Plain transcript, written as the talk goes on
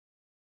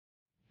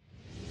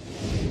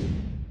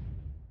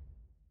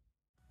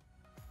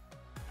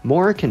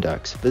Mora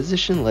conducts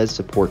physician-led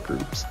support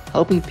groups,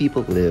 helping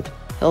people live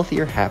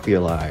healthier, happier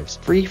lives,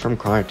 free from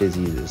chronic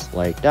diseases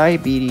like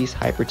diabetes,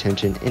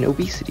 hypertension, and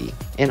obesity.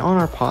 And on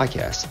our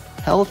podcast,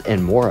 Health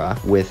and Mora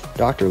with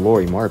Dr.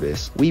 Lori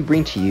Marbus, we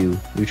bring to you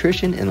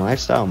nutrition and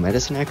lifestyle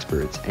medicine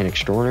experts and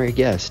extraordinary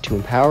guests to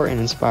empower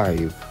and inspire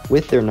you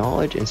with their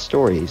knowledge and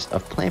stories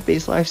of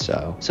plant-based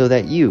lifestyle so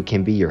that you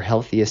can be your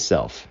healthiest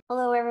self.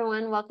 Hello,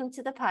 everyone. Welcome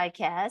to the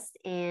podcast.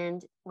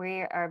 And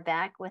we are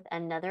back with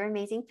another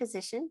amazing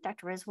physician,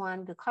 Dr.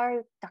 Rizwan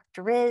Bukhari.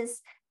 Dr.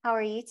 Riz, how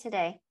are you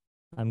today?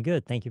 I'm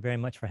good. Thank you very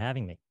much for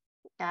having me.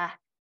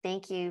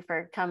 Thank you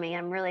for coming.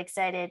 I'm really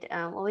excited.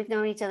 Well, we've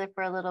known each other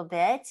for a little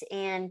bit,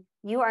 and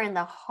you are in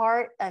the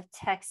heart of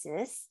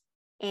Texas.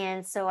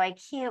 And so I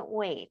can't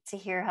wait to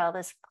hear how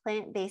this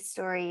plant-based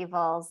story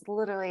evolves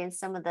literally in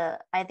some of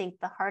I think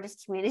the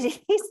hardest communities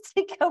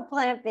to go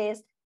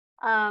plant-based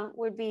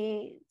would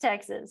be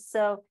Texas.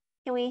 So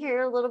can we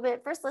hear a little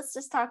bit? First, let's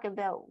just talk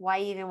about why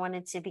you even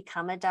wanted to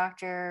become a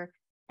doctor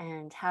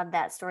and how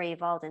that story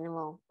evolved, and then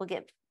we'll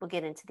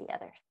get into the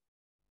others.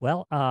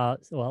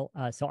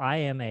 So I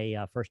am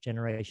a first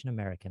generation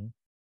American.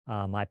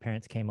 My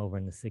parents came over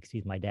in the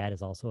 60s. My dad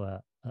is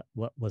also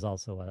was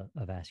also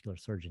a vascular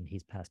surgeon.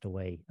 He's passed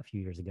away a few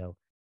years ago.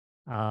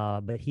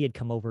 But he had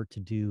come over to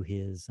do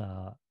his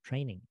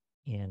training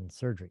in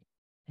surgery.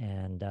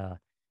 And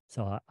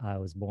so I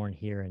was born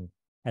here. And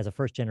as a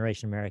first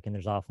generation American,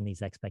 there's often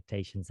these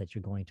expectations that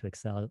you're going to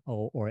excel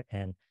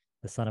and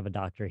the son of a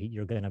doctor,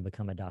 you're going to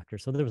become a doctor.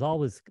 So there was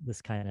always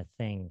this kind of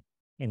thing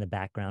in the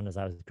background as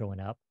I was growing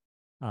up.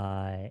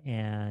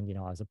 And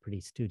I was a pretty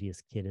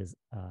studious kid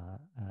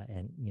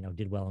and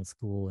did well in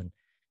school.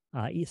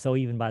 And so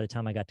even by the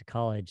time I got to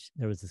college,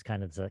 there was this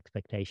kind of this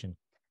expectation.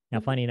 Now,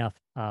 funny enough,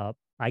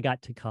 I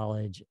got to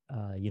college,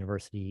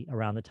 university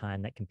around the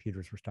time that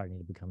computers were starting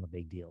to become a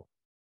big deal.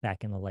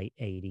 Back in the late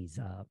 80s,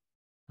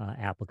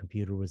 Apple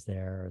computer was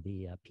there,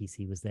 the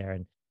PC was there,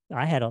 and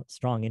I had a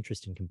strong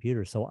interest in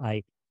computers. So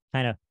I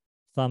kind of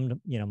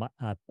thumbed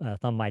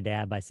my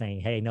dad by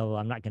saying, hey, no,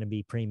 I'm not going to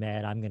be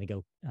pre-med, I'm going to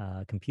go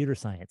computer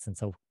science. And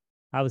so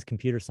I was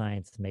computer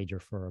science major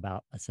for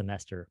about a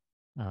semester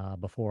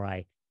before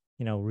I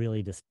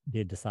really just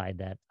did decide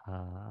that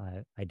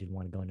I didn't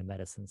want to go into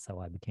medicine. So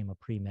I became a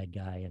pre-med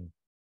guy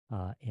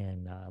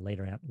and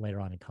later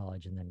on in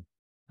college, and then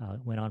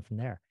went on from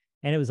there.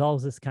 And it was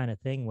always this kind of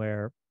thing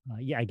where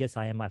I guess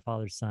I am my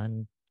father's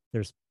son.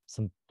 There's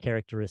some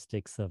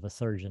characteristics of a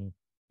surgeon.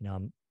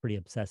 I'm pretty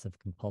obsessive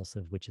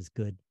compulsive, which is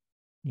good,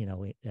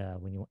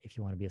 if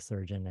you want to be a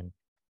surgeon.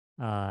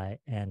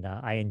 And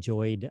I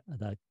enjoyed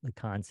the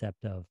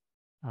concept of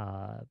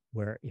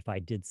where if I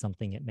did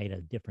something, it made a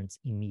difference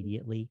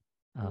immediately.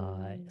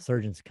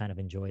 Surgeons kind of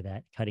enjoy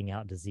that, cutting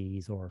out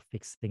disease or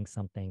fixing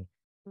something.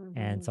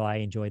 And so I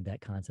enjoyed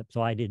that concept.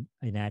 So I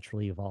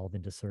naturally evolve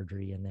into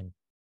surgery. And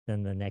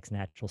then the next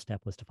natural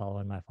step was to follow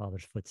in my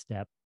father's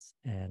footsteps,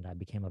 and I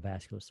became a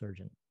vascular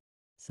surgeon.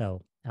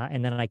 So,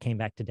 and then I came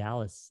back to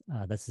Dallas.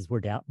 This is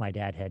where my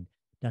dad had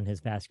done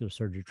his vascular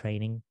surgery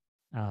training,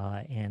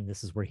 and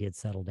this is where he had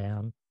settled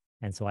down.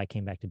 And so I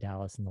came back to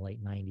Dallas in the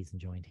late 90s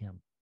and joined him.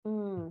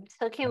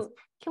 So can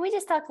we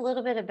just talk a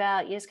little bit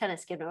about, you just kind of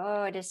skipped,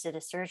 I just did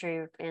a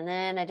surgery and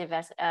then I did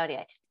vascular. Oh,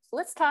 yeah.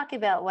 Let's talk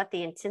about what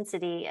the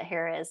intensity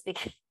here is,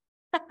 because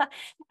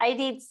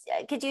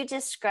could you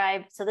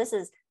describe, so this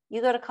is,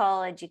 you go to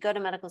college, you go to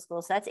medical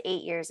school, so that's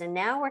 8 years. And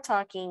now we're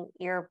talking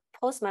your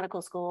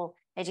post-medical school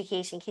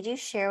education. Could you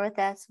share with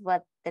us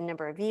what the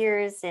number of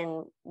years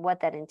and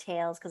what that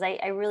entails? Because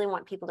I really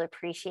want people to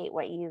appreciate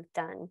what you've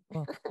done.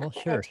 Well,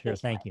 sure.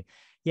 Thank you.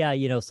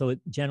 Yeah, so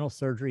general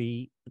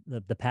surgery,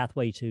 the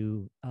pathway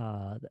to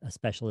a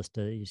specialist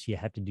is you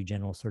have to do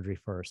general surgery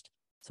first.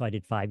 So I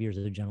did 5 years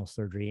of general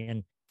surgery.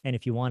 And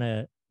if you want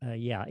to,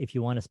 if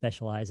you want to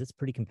specialize, it's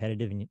pretty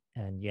competitive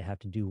and you have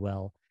to do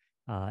well.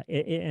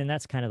 And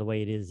that's kind of the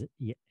way it is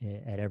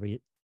at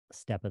every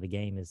step of the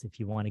game. Is if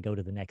you want to go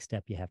to the next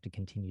step, you have to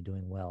continue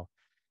doing well.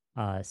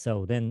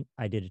 So then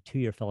I did a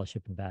 2-year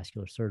fellowship in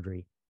vascular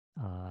surgery,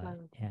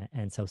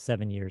 and so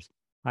 7 years.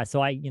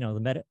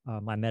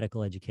 My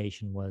medical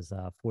education was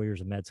 4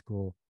 years of med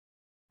school,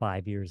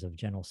 5 years of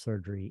general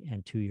surgery,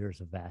 and 2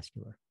 years of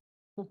vascular.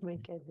 Oh my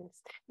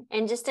goodness.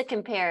 And just to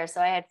compare,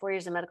 so I had 4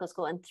 years of medical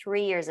school and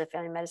 3 years of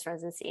family medicine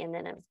residency, and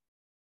then I'm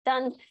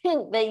done.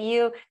 But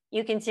you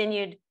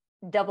continued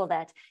double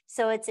that.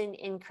 So it's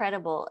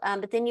incredible.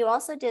 But then you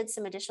also did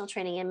some additional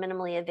training in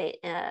minimally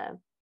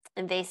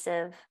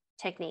invasive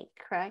technique,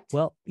 correct?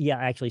 Well, yeah,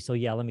 actually. So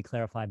yeah, let me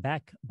clarify.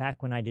 Back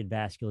when I did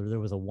vascular,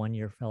 there was a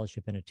 1-year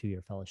fellowship and a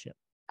 2-year fellowship.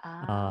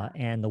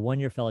 And the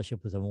 1-year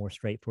fellowship was a more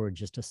straightforward,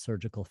 just a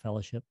surgical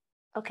fellowship.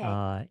 Okay.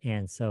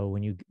 And so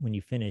when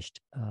you finished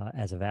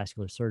as a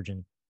vascular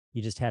surgeon,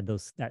 you just had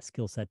that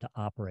skill set to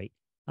operate.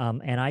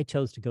 And I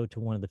chose to go to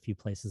one of the few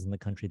places in the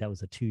country that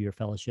was a 2-year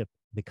fellowship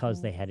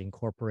because they had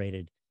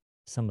incorporated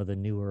some of the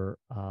newer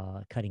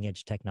cutting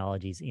edge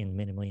technologies in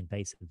minimally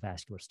invasive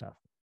vascular stuff.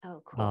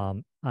 Oh,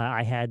 cool.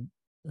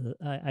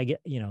 I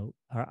get,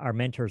 our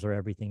mentors are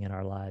everything in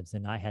our lives.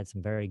 And I had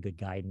some very good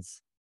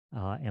guidance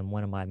And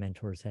one of my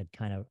mentors had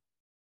kind of,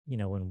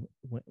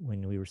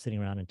 when we were sitting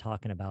around and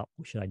talking about,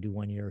 should I do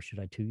 1 year or should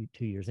I 2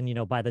 years?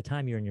 And, by the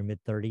time you're in your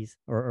mid 30s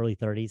or early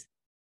 30s,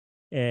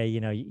 you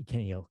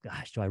go,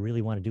 gosh, do I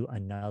really want to do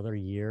another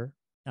year?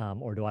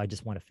 Or do I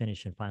just want to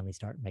finish and finally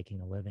start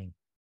making a living?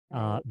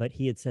 Right. But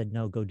he had said,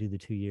 no, go do the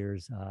 2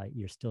 years.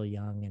 You're still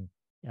young,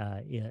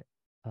 and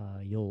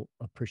you'll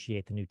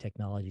appreciate the new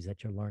technologies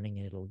that you're learning,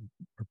 and it'll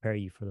prepare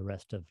you for the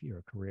rest of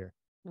your career.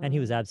 And he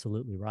was Mm.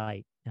 absolutely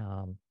right.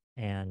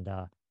 And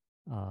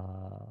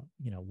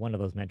one of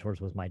those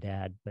mentors was my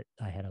dad, but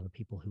I had other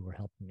people who were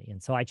helping me.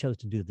 And so I chose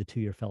to do the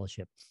 2-year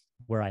fellowship,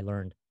 where I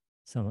learned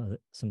some of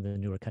the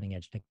newer cutting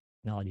edge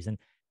technologies.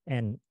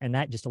 And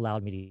that just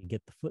allowed me to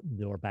get the foot in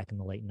the door back in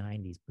the late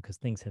 90s, because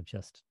things have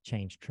just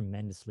changed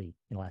tremendously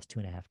in the last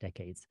 2.5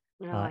 decades.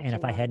 No, I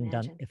And cannot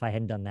imagine. if I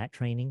hadn't done that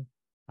training,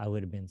 I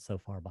would have been so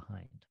far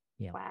behind.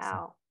 So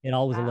Wow.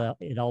 Wow.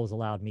 it always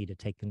allowed me to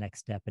take the next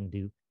step and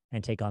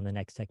take on the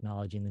next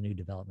technology and the new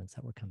developments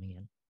that were coming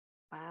in.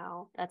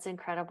 Wow. That's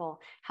incredible.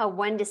 How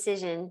one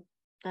decision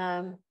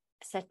um,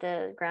 set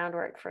the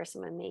groundwork for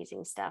some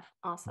amazing stuff.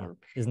 Yeah. Awesome.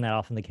 Isn't that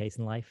often the case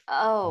in life?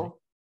 Right. Oh,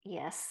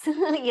 yes.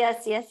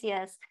 Yes, yes,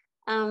 yes.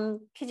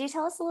 Could you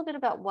tell us a little bit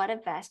about what a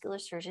vascular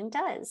surgeon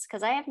does?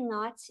 Because I have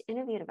not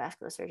interviewed a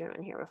vascular surgeon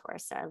on here before.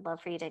 So I'd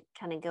love for you to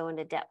kind of go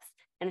into depth,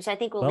 and which I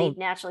think will Well, lead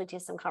naturally to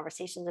some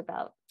conversations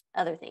about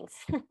other things.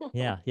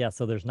 yeah, yeah.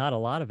 So there's not a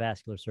lot of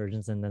vascular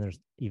surgeons, and then there's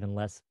even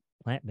less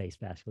plant-based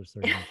vascular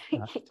surgeons.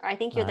 I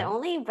think you're the Uh,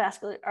 only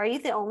vascular. Are you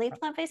the only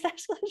plant-based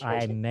vascular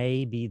I surgeon?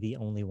 may be the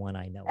only one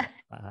I know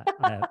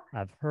of.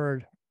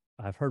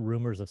 I've heard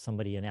rumors of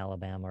somebody in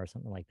Alabama or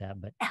something like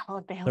that, but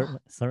Alabama.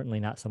 certainly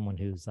not someone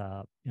who's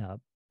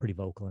pretty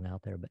vocal and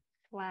out there. But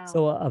Wow.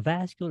 so a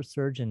vascular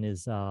surgeon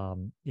is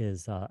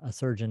a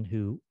surgeon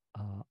who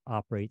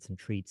operates and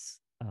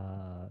treats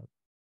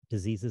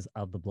diseases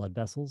of the blood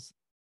vessels,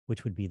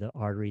 which would be the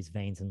arteries,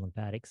 veins, and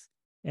lymphatics,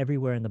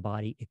 everywhere in the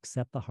body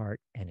except the heart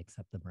and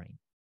except the brain.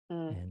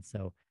 Mm, And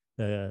so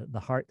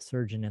the heart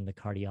surgeon and the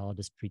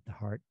cardiologist treat the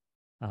heart,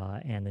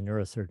 and the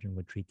neurosurgeon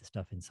would treat the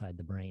stuff inside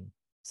the brain.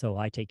 So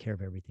I take care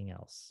of everything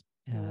else.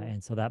 mm,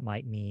 And so that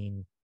might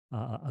mean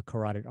a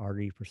carotid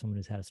artery for someone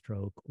who's had a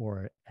stroke,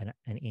 or an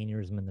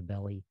aneurysm in the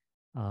belly,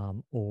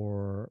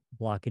 or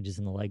blockages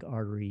in the leg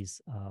arteries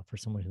for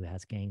someone who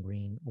has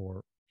gangrene,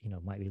 or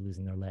might be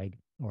losing their leg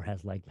or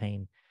has leg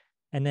pain.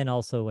 And then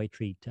also I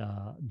treat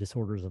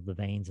disorders of the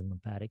veins and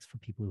lymphatics for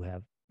people who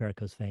have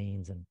varicose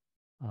veins and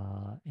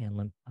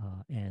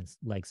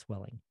leg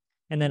swelling.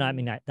 And then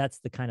mm. that's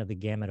the kind of the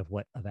gamut of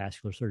what a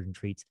vascular surgeon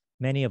treats.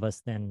 Many of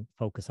us then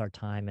focus our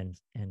time and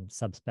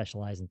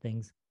subspecialize in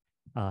things.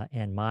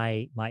 And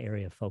my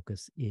area of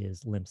focus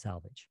is limb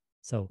salvage.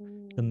 So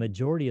the Mm.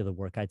 majority of the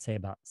work, I'd say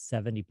about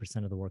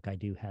 70% of the work I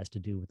do, has to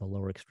do with the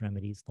lower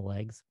extremities, the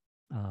legs,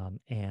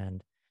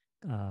 and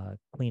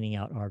cleaning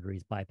out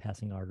arteries,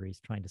 bypassing arteries,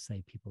 trying to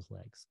save people's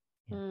legs.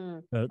 Yeah.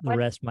 Mm. The What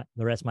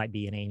rest might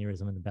be an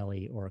aneurysm in the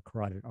belly or a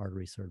carotid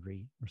artery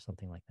surgery or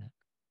something like that.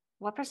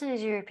 what percentage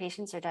of your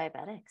patients are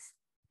diabetics?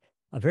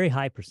 A very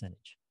high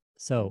percentage.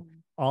 So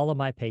Mm. all of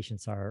my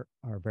patients are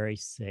very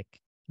sick,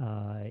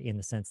 in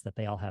the sense that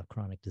they all have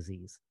chronic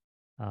disease,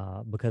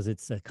 because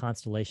it's a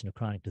constellation of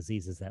chronic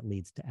diseases that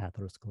leads to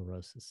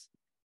atherosclerosis.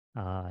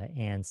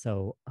 And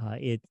so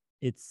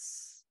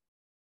it's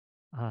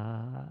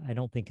I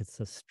don't think it's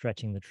a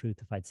stretching the truth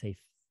if I'd say,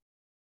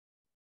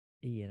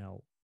 you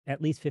know,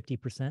 at least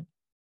 50%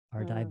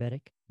 are Mm.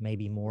 diabetic,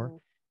 maybe more.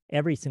 Mm.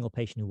 Every single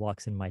patient who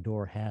walks in my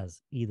door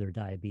has either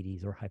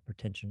diabetes or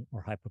hypertension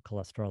or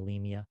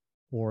hypercholesterolemia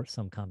or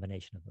some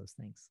combination of those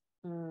things.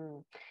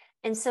 Mm.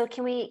 And so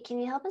can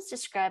you help us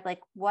describe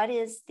like what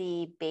is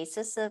the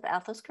basis of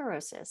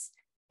atherosclerosis,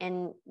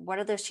 and what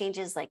are those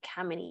changes, like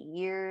how many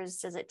years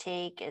does it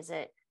take? Is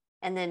it,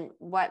 and then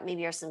what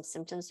maybe are some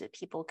symptoms that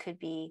people could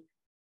be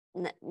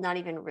not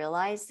even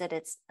realize that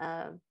it's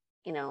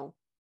you know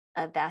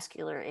a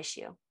vascular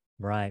issue?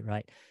 Right,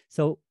 right.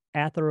 So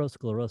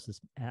atherosclerosis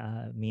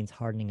means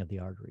hardening of the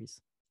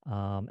arteries.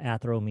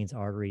 Athero means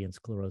artery, and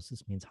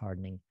sclerosis means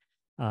hardening.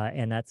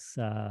 And that's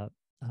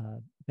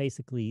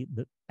basically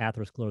the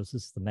atherosclerosis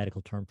is the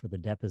medical term for the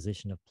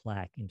deposition of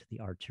plaque into the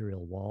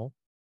arterial wall.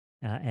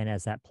 And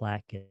as that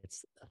plaque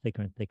gets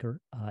thicker and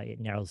thicker, it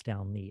narrows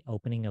down the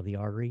opening of the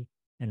artery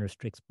and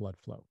restricts blood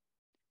flow.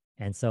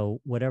 And so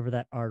whatever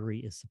that artery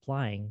is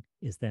supplying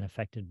is then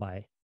affected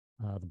by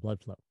the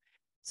blood flow.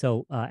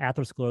 So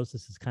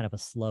atherosclerosis is kind of a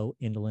slow,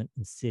 indolent,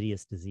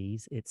 insidious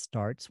disease. It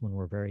starts when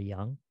we're very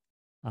young,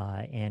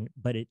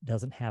 but it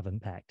doesn't have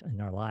impact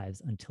in our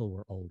lives until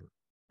we're older,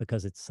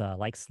 because it's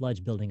like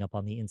sludge building up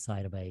on the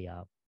inside of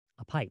a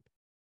pipe.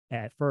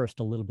 At first,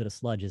 a little bit of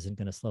sludge isn't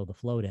going to slow the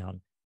flow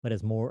down, but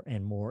as more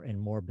and more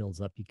and more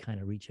builds up, you kind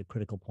of reach a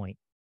critical point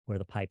where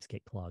the pipes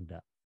get clogged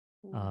up.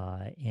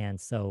 Mm. And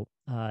so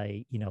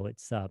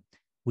it's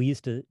we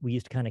used to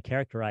kind of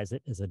characterize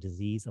it as a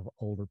disease of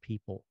older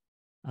people,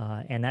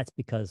 and that's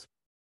because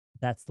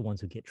that's the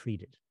ones who get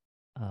treated.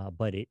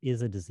 But it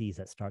is a disease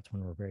that starts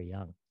when we're very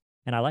young.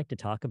 And I like to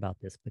talk about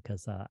this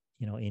because,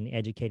 in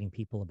educating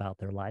people about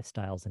their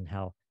lifestyles and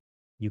how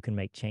you can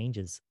make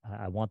changes,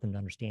 I want them to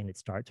understand it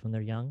starts when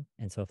they're young.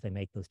 And so if they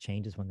make those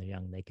changes when they're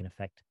young, they can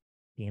affect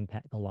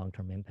the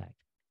long-term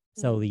impact.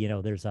 So,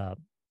 Mm. there's uh,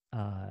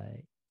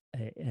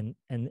 and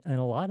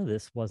a lot of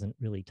this wasn't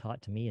really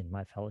taught to me in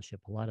my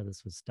fellowship. A lot of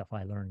this was stuff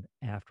I learned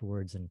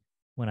afterwards, and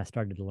when I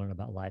started to learn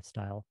about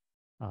lifestyle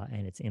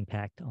and its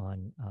impact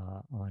on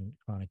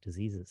chronic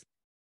diseases.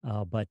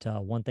 But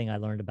one thing I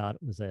learned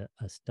about was a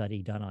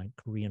study done on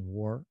Korean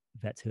War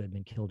vets who had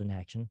been killed in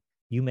action.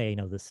 You may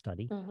know this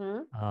study,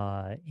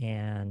 Mm-hmm.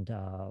 and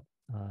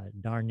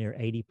darn near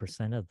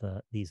 80% of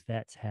these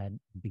vets had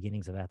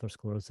beginnings of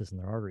atherosclerosis in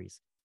their arteries.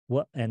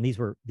 And these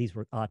were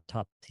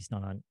autopsies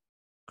done on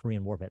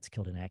Korean war vets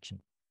killed in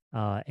action.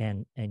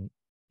 And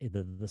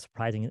the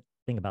surprising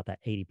thing about that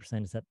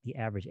 80% is that the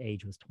average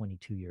age was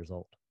 22 years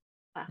old.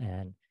 Wow.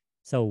 And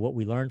so what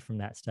we learned from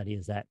that study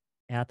is that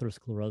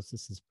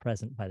atherosclerosis is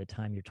present by the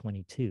time you're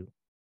 22.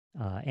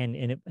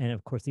 And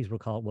of course, these were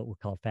called what were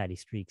called fatty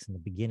streaks in the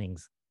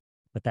beginnings,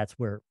 but that's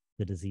where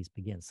the disease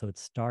begins. So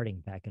it's starting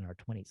back in our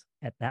 20s.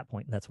 At that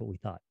point, that's what we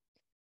thought.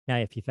 Now,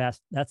 if you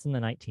fast, that's in the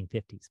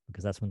 1950s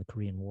because that's when the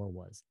Korean War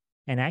was.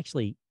 And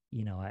actually,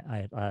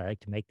 I like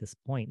to make this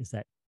point is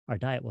that our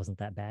diet wasn't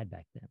that bad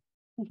back then.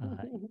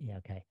 Yeah,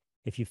 okay.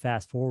 If you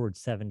fast forward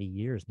 70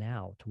 years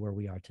now to where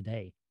we are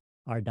today,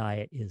 our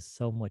diet is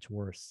so much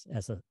worse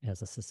as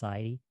a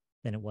society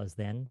than it was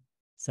then.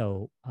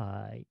 So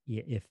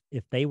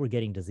if they were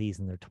getting disease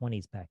in their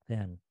 20s back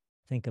then,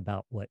 think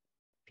about what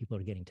people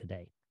are getting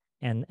today,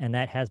 and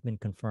that has been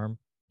confirmed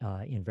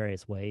in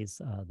various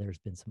ways. There's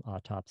been some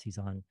autopsies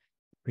on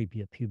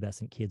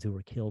prepubescent kids who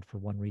were killed for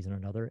one reason or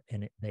another,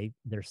 and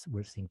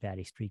we're seeing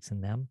fatty streaks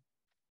in them.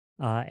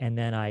 And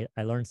then I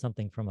learned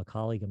something from a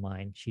colleague of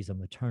mine. She's a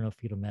maternal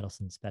fetal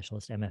medicine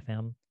specialist,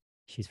 MFM.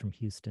 She's from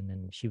Houston,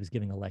 and she was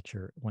giving a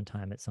lecture one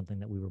time at something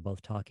that we were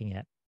both talking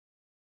at.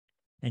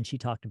 And she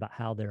talked about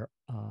how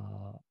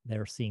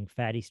they're seeing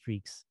fatty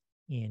streaks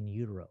in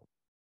utero.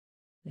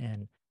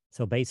 And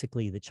so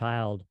basically, the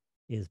child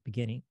is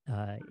beginning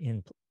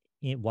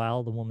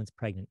while the woman's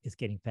pregnant is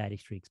getting fatty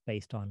streaks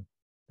based on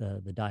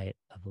the diet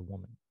of the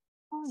woman.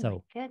 Oh my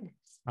So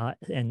goodness.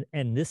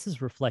 and this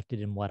is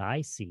reflected in what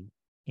I see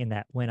in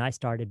that when I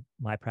started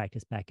my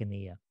practice back in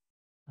the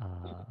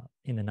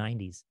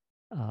 90s,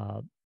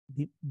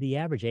 the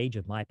average age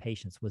of my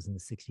patients was in the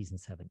 60s and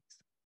 70s.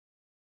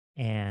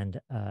 And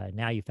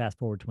now you fast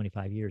forward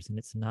 25 years, and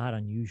it's not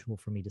unusual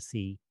for me to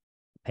see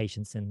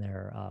patients in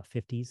their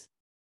 50s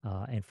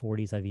and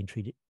 40s. I've even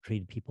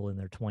treated people in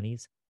their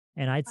 20s.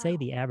 And I'd say Wow.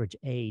 the average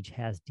age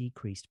has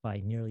decreased by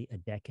nearly a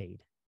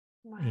decade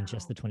in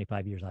just Wow. the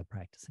 25 years I'm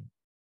practicing.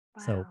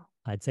 So Wow.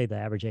 I'd say the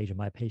average age of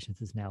my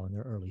patients is now in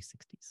their early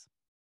 60s.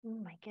 Oh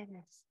my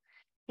goodness.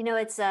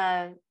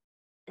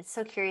 It's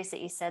so curious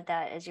that you said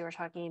that as you were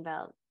talking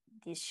about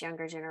this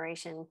younger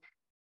generation.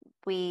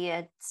 We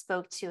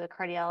spoke to a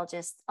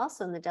cardiologist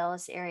also in the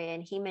Dallas area,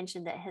 and he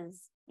mentioned that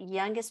his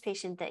youngest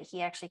patient that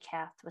he actually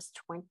cathed was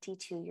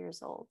 22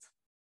 years old.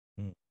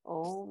 Mm,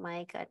 Oh my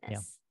yeah.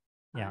 goodness.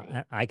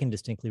 Yeah. I can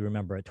distinctly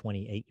remember a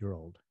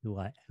 28-year-old who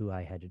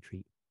I had to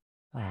treat.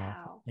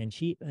 Wow. And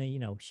she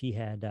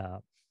had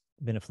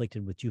been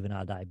afflicted with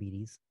juvenile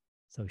diabetes.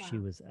 So she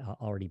Wow. was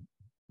already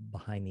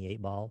behind the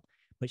eight ball,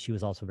 but she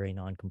was also very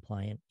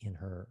non-compliant in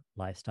her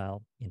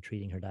lifestyle in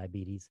treating her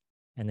diabetes.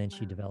 And then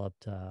she Wow.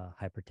 developed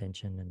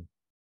hypertension and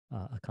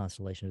a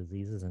constellation of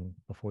diseases. And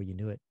before you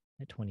knew it,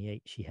 at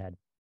 28, she had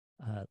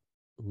uh,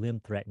 limb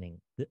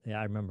threatening.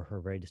 I remember her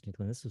very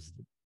distinctly. This was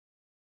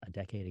a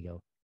decade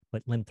ago,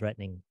 but limb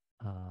threatening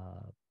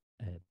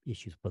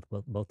issues with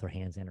both her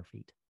hands and her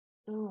feet.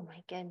 Oh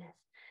my goodness.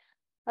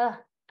 Oh,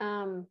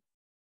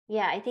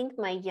 yeah, I think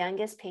my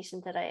youngest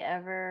patient that I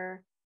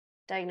ever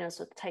diagnosed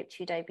with type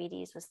 2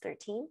 diabetes was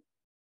 13.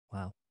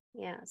 Wow.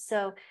 Yeah.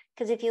 So,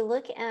 because if you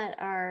look at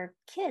our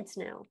kids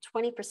now,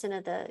 20%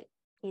 of the,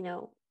 you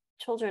know,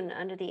 children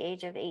under the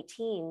age of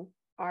 18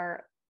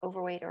 are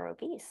overweight or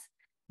obese.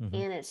 Hmm.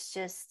 And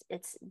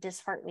it's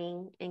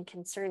disheartening and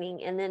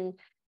concerning. And then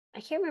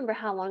I can't remember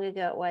how long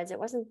ago it was. It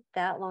wasn't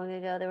that long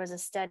ago. There was a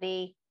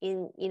study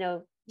in,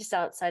 just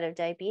outside of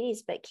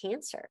diabetes, but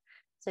cancer.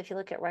 So if you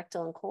look at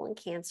rectal and colon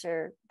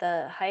cancer,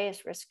 the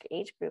highest risk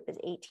age group is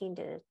 18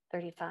 to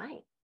 35.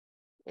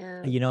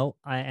 Um,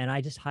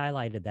 I just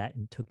highlighted that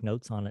and took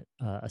notes on it.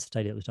 A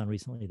study that was done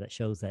recently that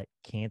shows that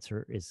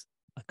cancer is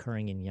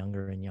occurring in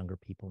younger and younger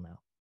people now.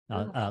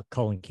 oh,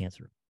 Colon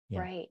cancer. Yeah.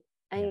 right.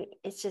 Yeah.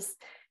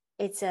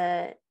 It's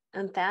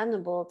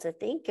unfathomable to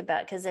think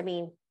about because I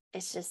mean,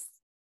 it's just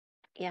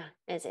yeah,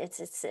 it's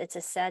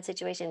a sad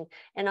situation.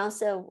 And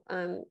also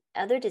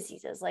other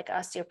diseases like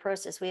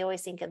osteoporosis, we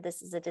always think of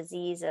this as a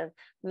disease of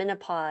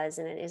menopause,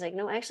 and it is like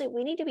no, actually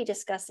we need to be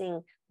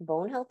discussing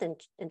bone health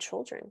in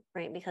children,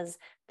 right? Because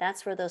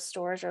that's where those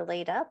stores are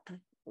laid up.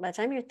 By the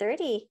time you're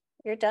 30,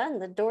 you're done.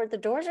 The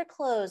doors are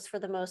closed for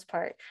the most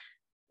part,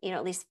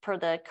 at least per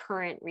the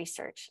current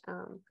research.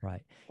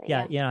 Right. But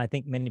Yeah. yeah. Yeah. I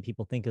think many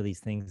people think of these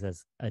things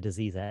as a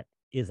disease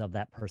is of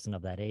that person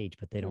of that age,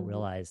 but they don't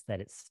realize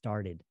that it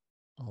started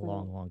a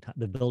long time.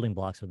 The building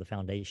blocks or the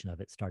foundation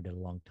of it started a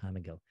long time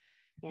ago,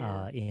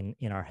 in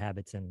our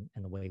habits and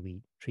the way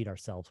we treat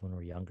ourselves when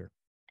we're younger.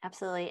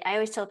 Absolutely. I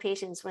always tell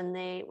patients when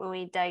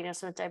we diagnose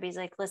them with diabetes,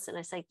 like, listen,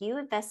 it's like you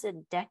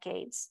invested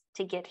decades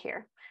to get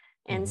here.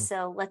 And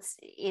so let's,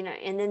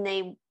 and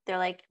then they're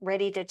like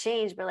ready to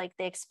change, but like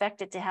they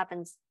expect it to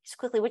happen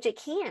quickly, which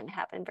it can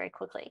happen very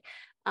quickly.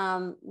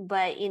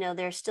 But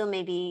there's still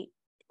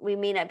we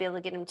may not be able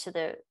to get them to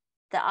the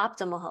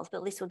optimal health, but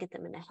at least we'll get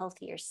them in a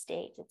healthier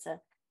state. It's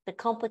the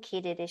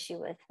complicated issue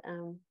with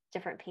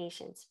different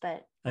patients,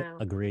 but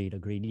agreed.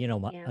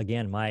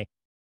 Again, by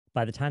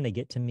the time they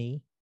get to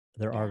me,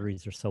 their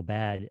arteries are so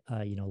bad,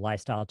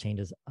 lifestyle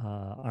changes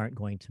aren't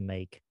going to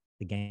make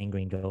the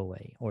gangrene go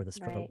away or the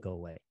stroke go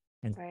away.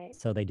 And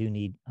so they do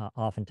need,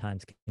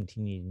 oftentimes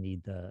continue to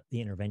need the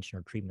intervention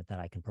or treatment that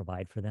I can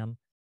provide for them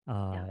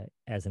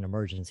as an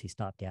emergency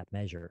stopgap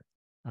measure.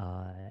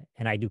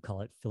 And I do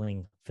call it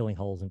filling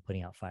holes and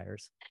putting out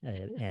fires.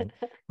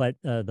 But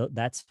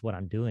that's what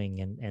I'm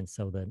doing. And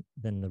so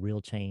then the real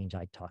change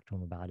I talk to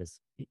them about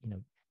is,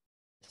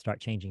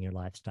 start changing your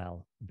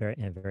lifestyle.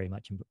 Very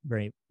much,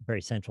 very,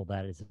 very central.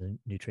 That is the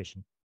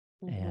nutrition.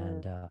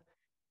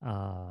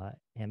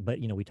 But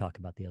we talk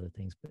about the other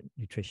things, but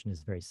nutrition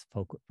is very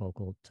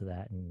focal to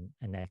that,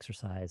 and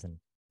exercise and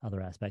other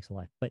aspects of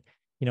life. But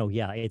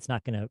it's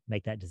not going to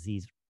make that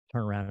disease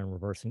turn around and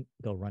reverse and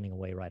go running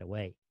away right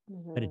away.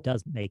 But it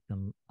does make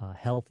them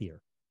healthier.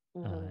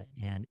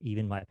 And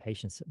even my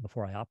patients,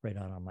 before I operate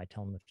on them, I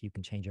tell them, if you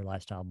can change your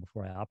lifestyle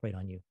before I operate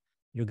on you,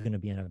 you're going to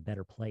be in a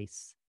better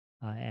place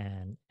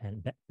and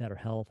better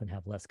health and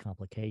have less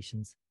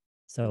complications.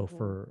 So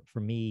for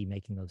me,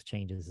 making those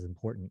changes is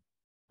important.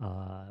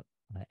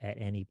 At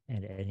any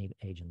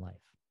age in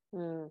life.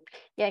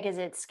 Yeah, because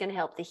it's going to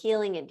help the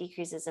healing. It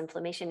decreases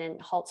inflammation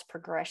and halts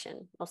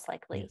progression, most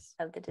likely,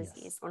 of the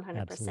disease. 100%.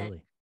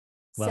 Absolutely.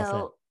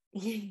 Well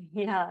said.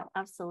 Yeah,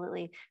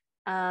 absolutely.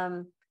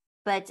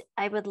 But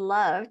I would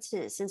love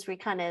to, since we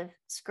kind of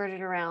skirted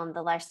around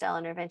the lifestyle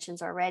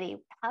interventions already,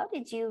 how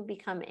did you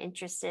become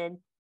interested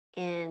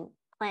in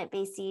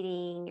plant-based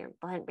eating or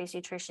plant-based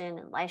nutrition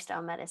and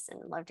lifestyle medicine?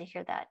 I'd love to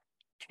hear that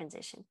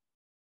transition.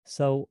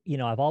 So,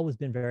 I've always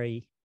been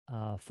very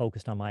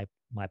focused on my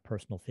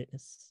personal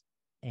fitness,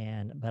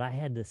 but I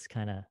had this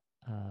kind of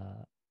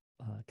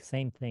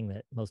same thing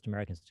that most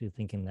Americans do,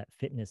 thinking that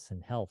fitness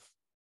and health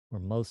were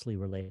mostly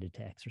related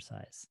to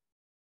exercise.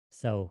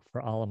 So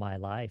for all of my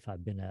life,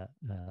 I've been a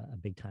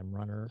big time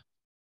runner,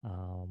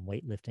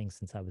 weightlifting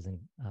since I was in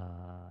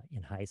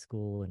high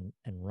school,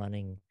 and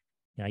running.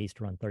 I used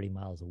to run 30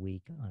 miles a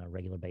week on a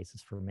regular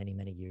basis for many,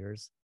 many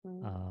years.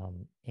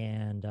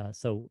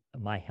 So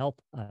my health,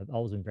 I've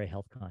always been very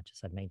health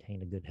conscious. I've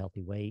maintained a good,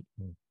 healthy weight.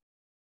 And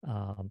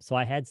so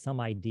I had some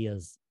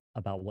ideas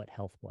about what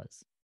health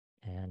was,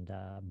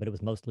 but it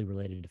was mostly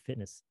related to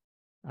fitness.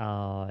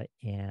 I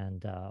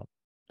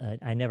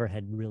never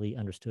had really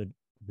understood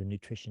the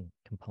nutrition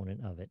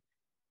component of it.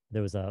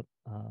 There was a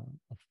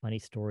funny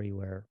story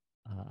where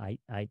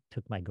I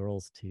took my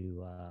girls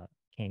to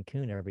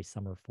Cancun every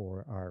summer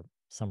for our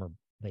summer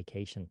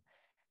vacation.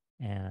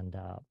 And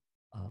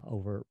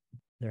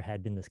there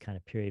had been this kind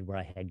of period where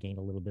I had gained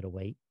a little bit of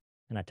weight,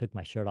 and I took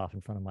my shirt off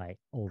in front of my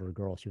older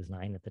girl. She was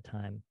 9 at the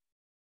time.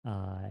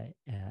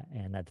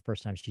 And that's the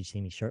first time she'd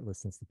seen me shirtless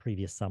since the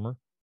previous summer,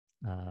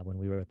 when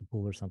we were at the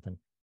pool or something.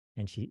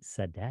 And she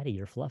said, "Daddy,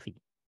 you're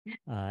fluffy."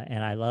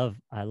 And I love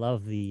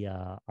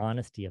the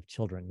honesty of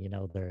children. They're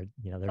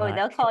not.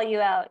 They'll call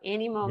you out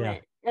any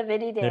moment of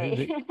any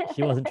day.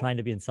 She wasn't trying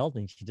to be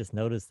insulting. She just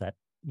noticed that,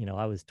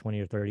 I was 20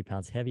 or 30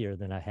 pounds heavier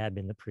than I had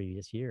been the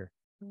previous year.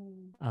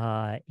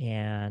 So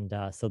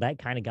that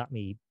kind of got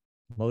me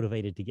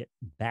motivated to get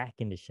back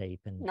into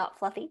shape. And not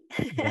fluffy.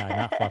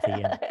 Not fluffy.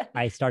 And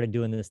I started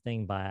doing this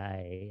thing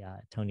by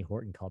Tony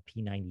Horton called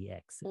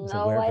P90X.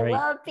 I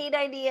love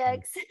P90X.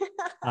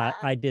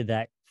 I did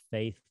that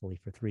faithfully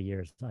for 3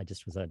 years. I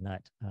just was a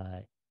nut.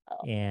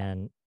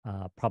 And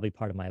probably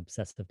part of my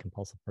obsessive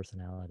compulsive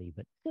personality.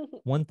 But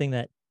one thing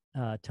that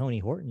Tony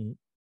Horton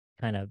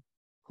kind of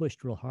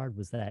pushed real hard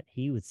was that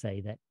he would say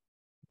that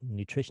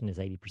nutrition is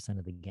 80%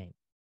 of the game.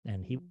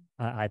 And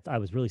I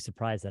was really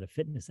surprised that a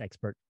fitness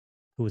expert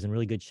who was in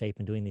really good shape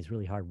and doing these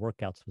really hard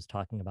workouts was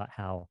talking about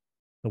how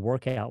the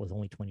workout was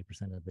only 20%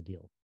 of the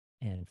deal,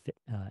 and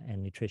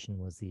nutrition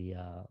was the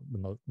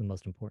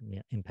most important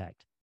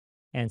impact.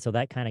 And so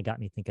that kind of got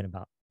me thinking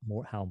about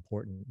more how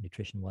important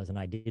nutrition was. And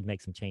I did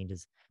make some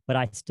changes, but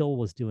I still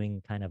was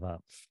doing kind of a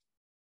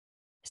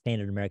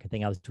standard American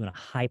thing. I was doing a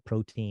high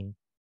protein,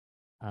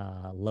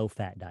 low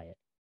fat diet.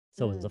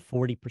 So it was a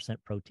 40%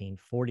 protein,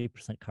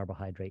 40%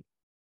 carbohydrate,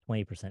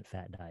 20%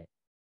 fat diet.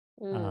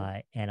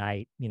 And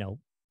I,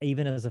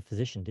 even as a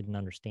physician, didn't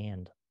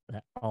understand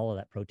that all of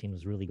that protein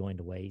was really going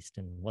to waste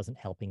and wasn't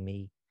helping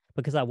me,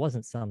 because I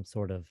wasn't some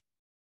sort of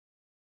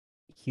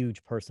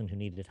huge person who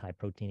needed high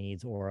protein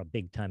needs or a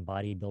big time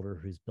bodybuilder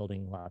who's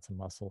building lots of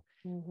muscle.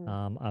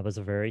 I was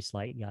a very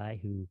slight guy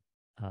who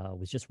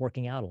was just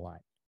working out a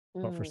lot.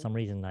 But for some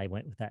reason, I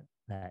went with that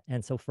that.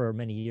 And so for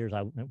many years,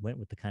 I went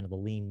with the kind of the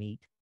lean meat,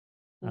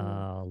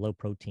 low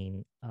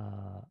protein,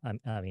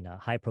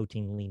 high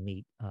protein lean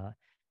meat.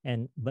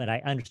 But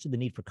I understood the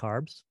need for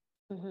carbs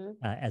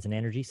Mm-hmm. as an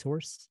energy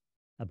source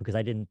because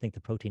I didn't think the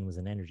protein was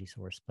an energy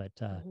source,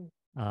 and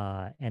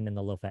then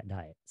the low fat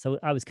diet. So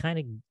I was kind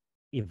of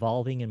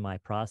evolving in my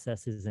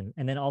processes and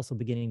then also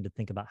beginning to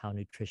think about how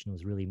nutrition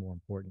was really more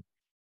important.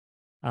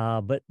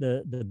 But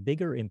the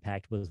bigger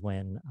impact was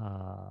when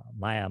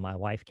my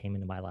wife came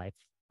into my life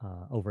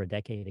over a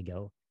decade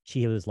ago.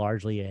 She was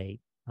largely a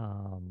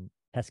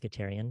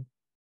pescatarian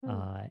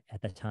Mm-hmm.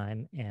 at the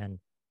time, and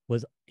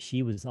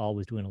she was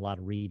always doing a lot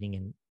of reading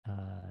and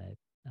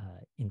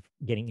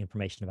getting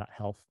information about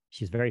health.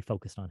 She's very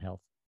focused on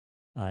health.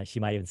 She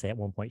might even say at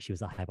one point she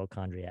was a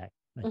hypochondriac,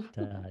 but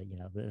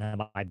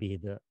that might be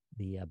the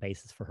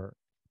basis for her.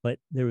 But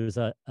there was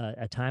a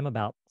time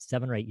about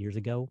 7 or 8 years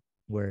ago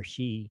where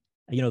the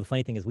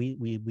funny thing is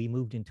we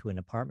moved into an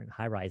apartment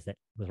high rise that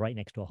was right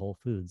next to a Whole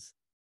Foods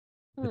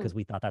because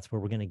we thought that's where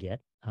we're going to get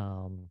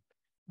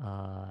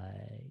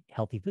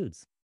healthy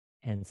foods.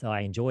 And so I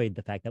enjoyed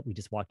the fact that we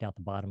just walked out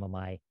the bottom of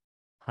my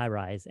high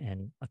rise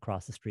and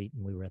across the street,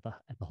 and we were at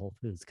the Whole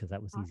Foods because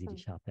that was easy to Awesome.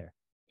 shop there.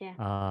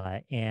 Yeah.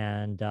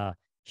 And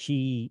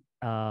she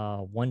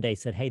one day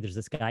said, "Hey, there's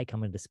this guy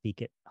coming to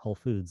speak at Whole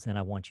Foods, and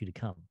I want you to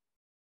come."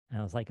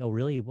 And I was like, "Oh,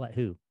 really? What?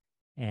 Who?"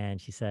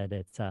 And she said,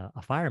 "It's a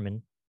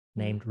fireman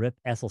named Rip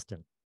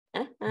Esselstyn."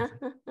 I was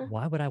like,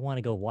 "Why would I want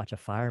to go watch a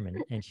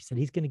fireman?" And she said,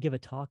 "He's going to give a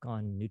talk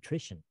on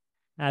nutrition."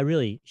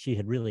 She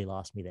had really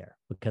lost me there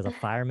because a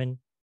fireman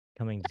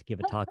coming to give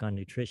a talk on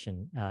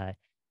nutrition.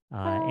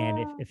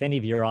 And if any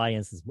of your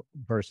audience is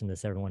versed in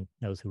this, everyone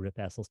knows who Rip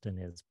Esselstyn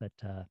is. But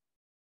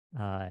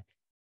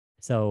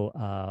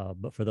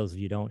for those of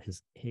you who don't,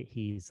 he's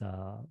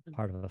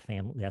part of a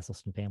family, the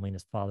Esselstyn family, and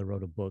his father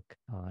wrote a book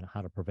on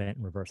how to prevent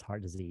and reverse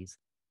heart disease,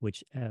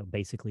 which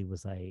basically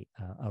was a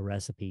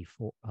recipe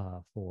for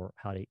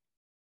how to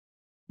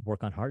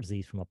work on heart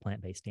disease from a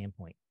plant-based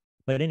standpoint.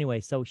 But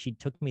anyway, so she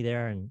took me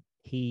there, and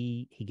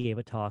he gave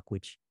a talk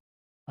which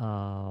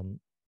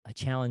I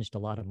challenged a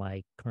lot of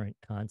my current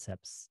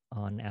concepts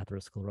on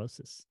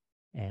atherosclerosis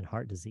and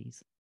heart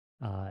disease.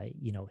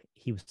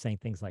 He was saying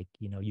things like,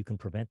 you can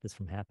prevent this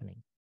from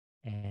happening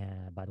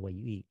and by the way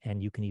you eat,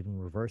 and you can even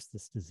reverse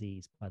this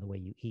disease by the way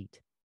you eat.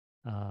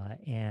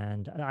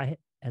 And I,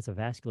 as a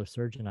vascular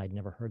surgeon, I'd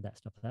never heard that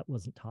stuff. That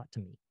wasn't taught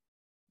to me.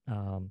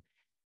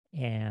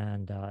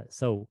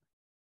 So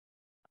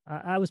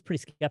I was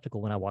pretty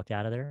skeptical when I walked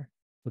out of there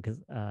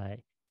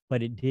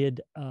but it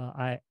did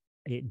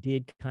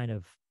kind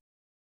of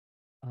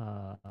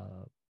uh,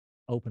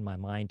 open my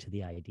mind to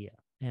the idea.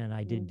 And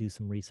I did do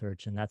some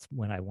research, and that's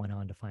when I went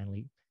on to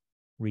finally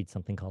read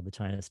something called the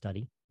China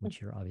Study, which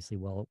you're obviously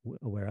well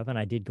aware of. And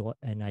I did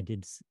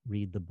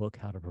read the book,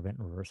 How to Prevent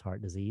and Reverse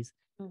Heart Disease.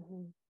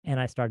 Mm-hmm. And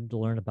I started to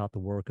learn about the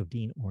work of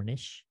Dean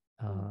Ornish,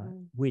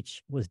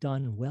 which was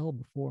done well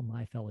before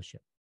my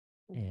fellowship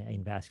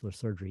in vascular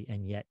surgery.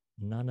 And yet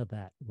none of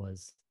that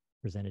was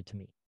presented to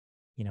me.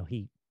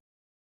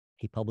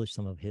 He published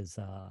some of his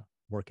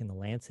work in the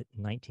Lancet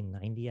in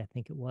 1990, I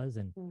think it was.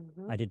 And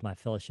I did my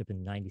fellowship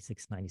in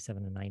 96,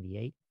 97, and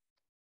 98.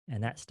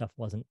 And that stuff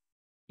wasn't,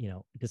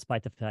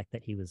 despite the fact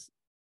that he was,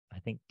 I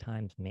think,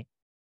 times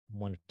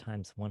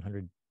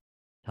 100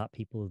 top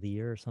people of the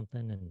year or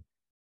something, and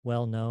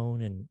well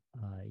known and,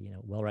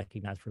 well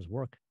recognized for his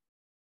work,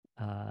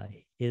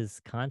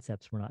 his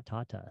concepts were not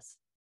taught to us.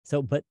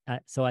 So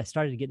I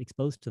started to get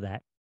exposed to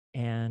that.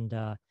 And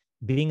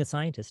being a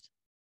scientist,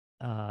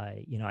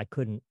 I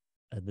couldn't,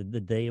 the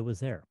data was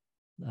there.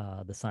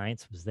 The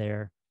science was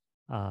there.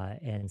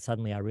 And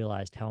suddenly I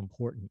realized how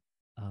important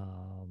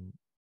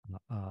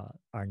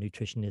our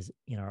nutrition is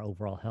in our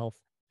overall health,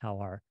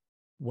 how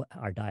what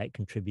our diet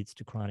contributes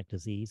to chronic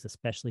disease,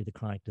 especially the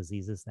chronic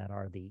diseases that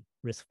are the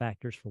risk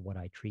factors for what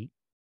I treat: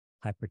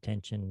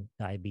 hypertension,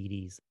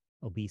 diabetes,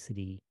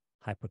 obesity,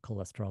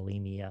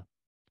 hypercholesterolemia,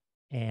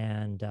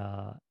 and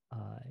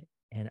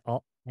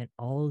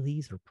all of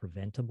these are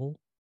preventable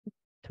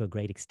to a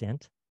great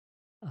extent.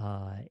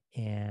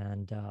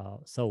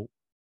 So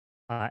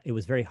it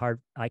was very hard.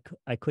 I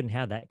couldn't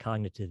have that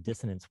cognitive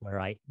dissonance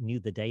where I knew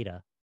the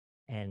data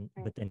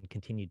but then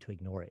continued to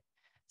ignore it.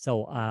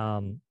 So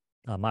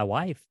my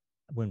wife,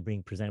 when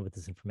being presented with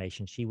this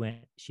information, she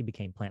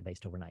became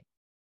plant-based overnight.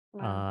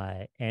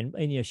 Wow.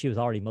 And she was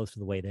already most of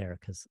the way there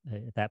because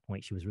at that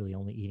point she was really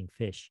only eating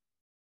fish.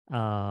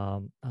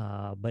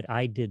 But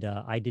I did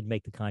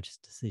make the conscious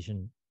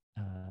decision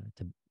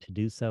to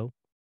do so,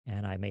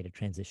 and I made a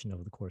transition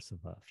over the course of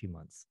a few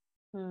months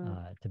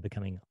to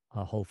becoming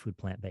a whole food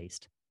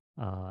plant-based.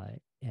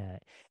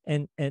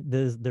 And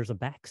there's a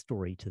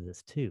backstory to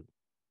this too.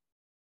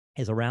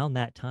 Is around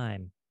that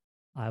time,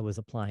 I was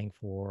applying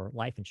for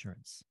life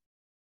insurance,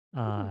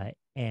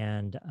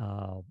 and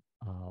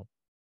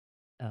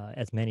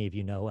as many of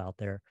you know out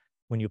there,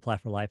 when you apply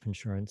for life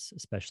insurance,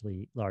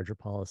 especially larger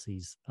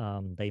policies,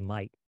 they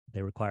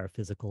require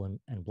physical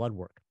and blood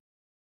work.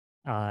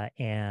 I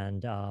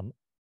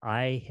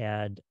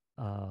had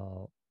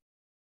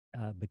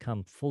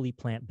become fully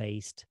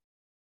plant-based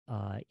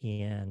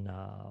in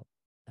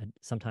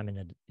sometime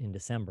in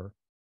December,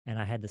 and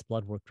I had this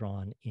blood work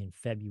drawn in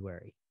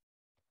February.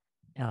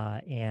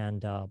 I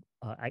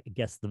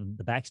guess the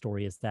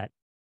backstory is that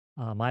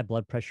my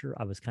blood pressure,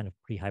 I was kind of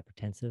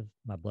pre-hypertensive.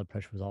 My blood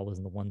pressure was always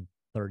in the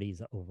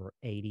 130s over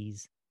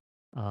 80s.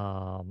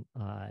 I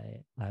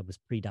was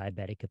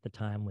pre-diabetic at the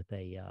time with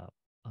a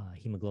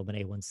hemoglobin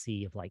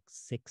A1C of like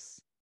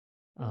 6.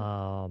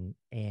 I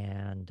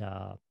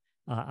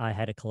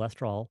had a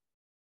cholesterol,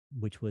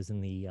 which was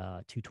in the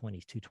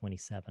 220s,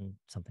 227,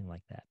 something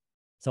like that.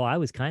 So I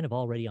was kind of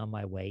already on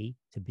my way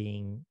to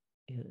being,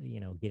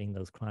 getting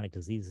those chronic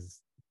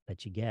diseases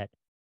that you get.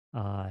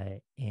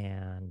 Around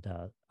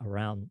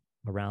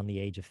the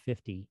age of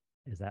 50,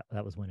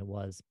 that was when it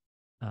was,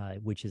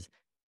 which is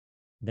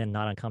then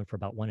not uncommon for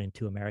about 1 in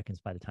 2 Americans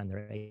by the time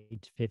they're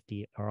age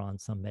 50 are on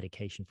some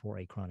medication for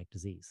a chronic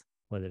disease,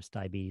 whether it's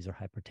diabetes or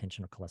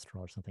hypertension or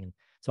cholesterol or something.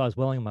 So I was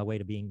well on my way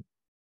to being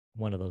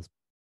one of those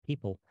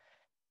people.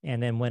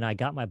 And then when I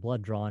got my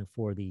blood drawn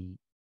for the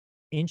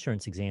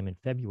insurance exam in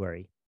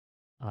February,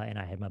 and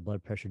I had my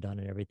blood pressure done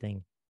and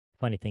everything.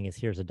 Funny thing is,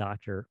 here's a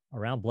doctor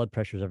around blood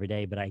pressures every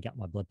day, but I got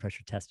my blood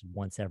pressure tested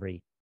once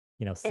every,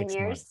 10 6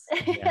 years.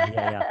 months.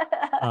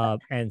 Yeah.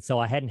 And so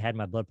I hadn't had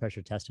my blood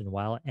pressure tested in a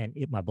while, and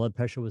my blood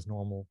pressure was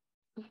normal.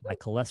 My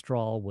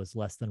cholesterol was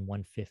less than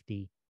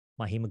 150.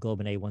 My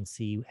hemoglobin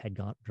A1C had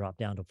dropped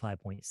down to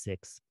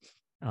 5.6.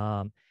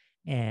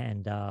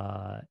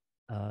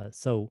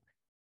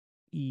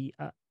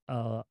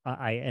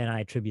 I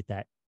attribute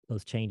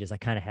those changes. I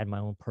kind of had my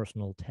own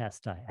personal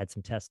test. I had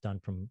some tests done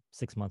from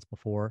 6 months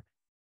before,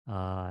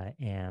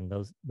 and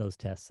those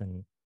tests,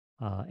 and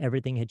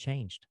everything had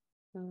changed.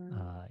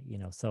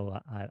 So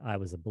I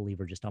was a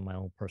believer just on my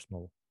own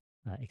personal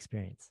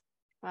experience.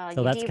 Wow,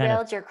 So you that's kind of,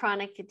 derailed your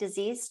chronic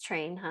disease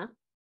train, huh?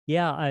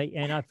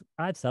 yeah.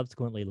 I've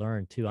subsequently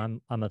learned too.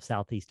 I'm of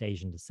Southeast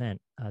Asian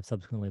descent. I've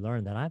subsequently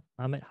learned that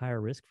I'm at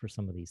higher risk for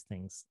some of these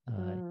things,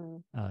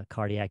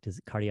 cardiac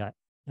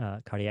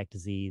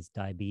disease,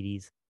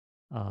 diabetes,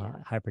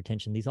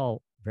 hypertension. These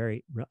all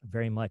very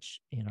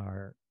much in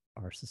our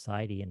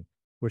society, and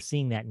we're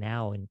seeing that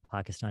now in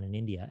Pakistan and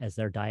India as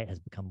their diet has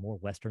become more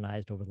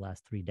westernized over the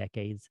last 3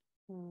 decades.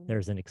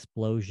 There's an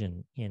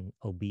explosion in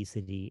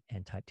obesity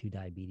and type 2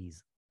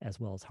 diabetes, as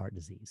well as heart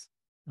disease.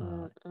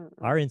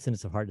 Our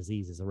incidence of heart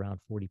disease is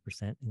around 40%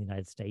 in the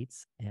United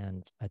States,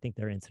 and I think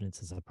their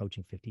incidence is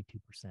approaching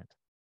 52%.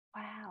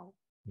 Wow.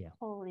 Yeah.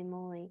 Holy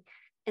moly.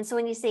 And so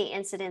when you say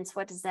incidence,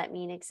 what does that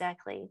mean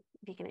exactly?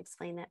 If you can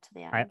explain that to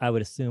the audience. I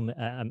would assume,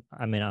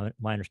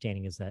 my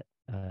understanding is that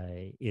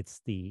it's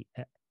the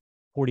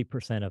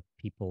 40% of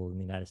people in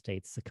the United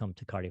States succumb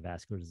to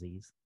cardiovascular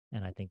disease.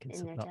 And I think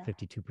it's about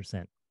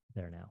 52%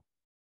 there now.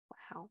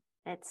 Wow.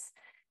 That's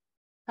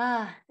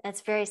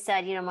very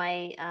sad.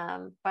 My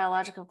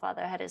biological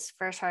father had his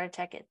first heart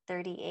attack at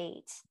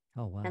 38.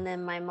 Oh, wow. And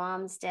then my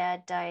mom's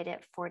dad died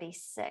at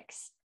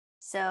 46.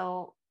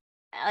 So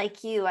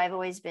like you, I've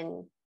always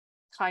been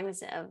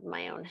cognizant of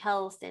my own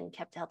health and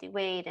kept a healthy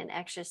weight and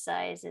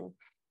exercise. And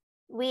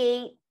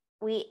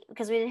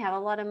because we didn't have a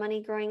lot of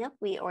money growing up,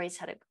 we always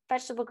had a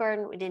vegetable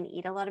garden. We didn't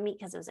eat a lot of meat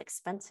because it was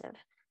expensive.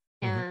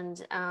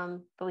 And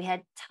but we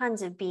had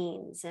tons of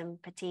beans and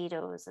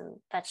potatoes and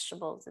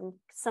vegetables and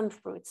some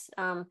fruits.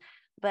 But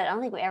I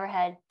don't think we ever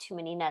had too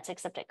many nuts,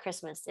 except at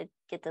Christmas. They'd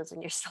get those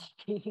in your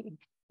stocking.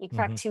 You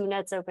crack 2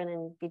 nuts open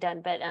and be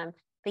done. But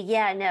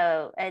yeah,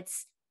 no,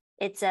 it's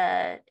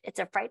a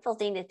frightful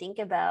thing to think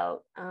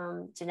about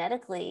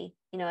genetically,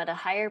 at a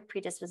higher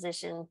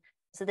predisposition.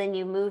 So then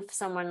you move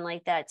someone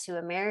like that to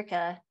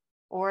America,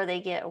 or they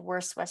get a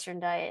worse Western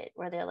diet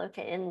where they're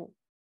located, and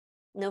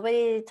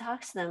nobody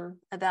talks to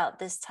them about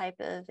this type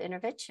of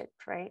intervention,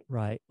 right?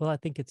 Right. Well, I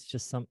think it's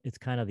just it's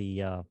kind of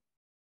the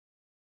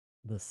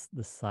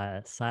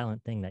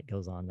silent thing that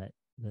goes on that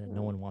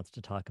no one wants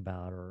to talk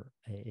about, or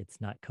it's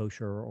not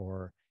kosher,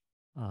 or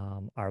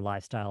our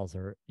lifestyles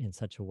are in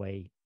such a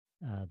way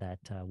that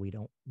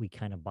we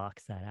kind of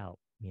box that out.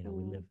 We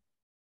live,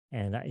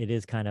 and it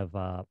is kind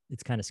of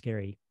it's kind of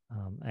scary.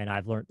 And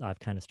I've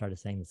kind of started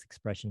saying this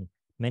expression.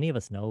 Many of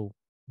us know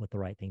what the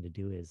right thing to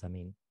do is. I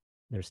mean,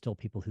 there's still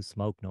people who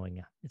smoke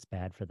knowing it's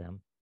bad for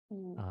them.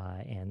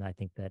 And I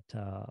think that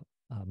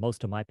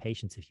most of my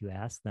patients, if you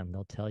ask them,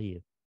 they'll tell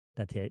you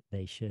that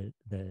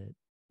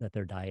that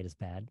their diet is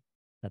bad,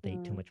 that they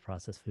eat too much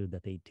processed food,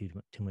 that they eat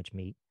too much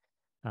meat.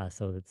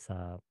 So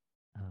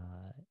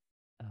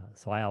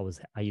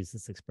I use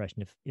this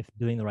expression: if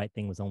doing the right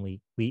thing was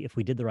if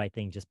we did the right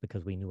thing just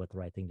because we knew what the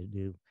right thing to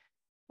do.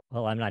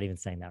 Well, I'm not even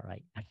saying that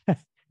right.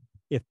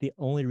 If the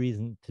only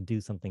reason to do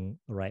something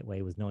the right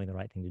way was knowing the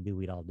right thing to do,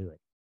 we'd all do it.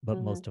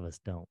 But most of us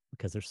don't,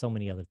 because there's so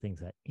many other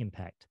things that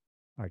impact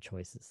our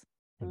choices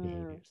and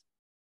behaviors.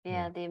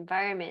 Yeah, the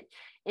environment.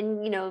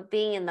 And,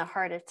 being in the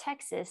heart of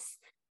Texas,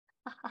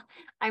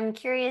 I'm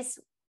curious,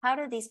 how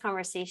do these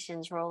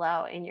conversations roll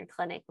out in your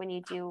clinic when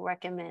you do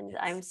recommend?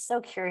 I'm so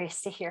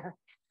curious to hear.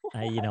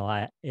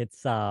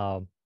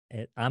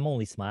 I'm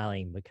only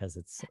smiling because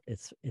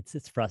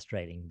it's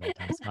frustrating, but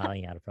I'm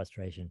smiling out of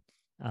frustration.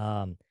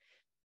 Um,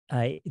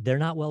 they're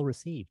not well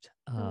received,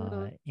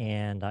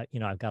 and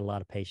I've got a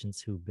lot of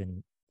patients who've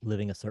been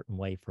living a certain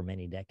way for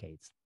many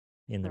decades,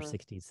 in their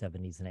 60s,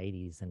 70s, and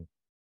 80s,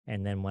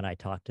 and then when I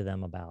talk to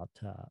them about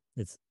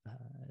it's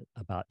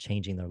about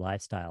changing their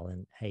lifestyle,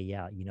 and hey,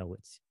 yeah,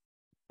 it's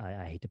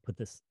I hate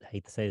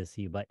to say this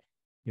to you, but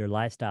your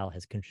lifestyle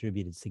has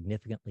contributed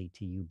significantly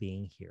to you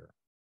being here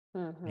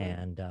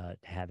and to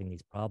having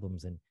these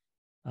problems. And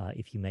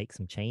if you make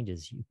some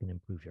changes, you can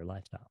improve your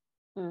lifestyle.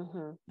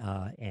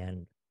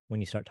 And when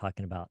you start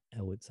talking about,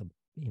 it's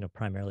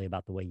primarily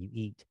about the way you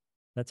eat,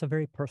 that's a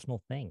very personal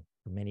thing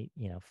for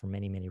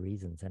many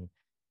reasons. And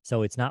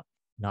so it's not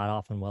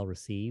often well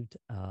received.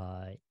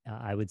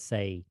 I would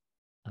say,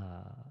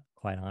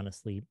 quite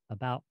honestly,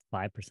 about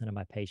 5% of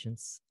my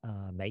patients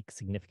make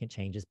significant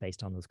changes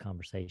based on those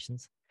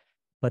conversations.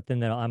 But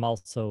then I'm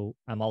also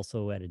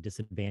at a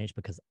disadvantage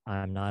because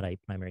I'm not a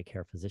primary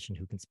care physician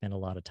who can spend a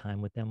lot of time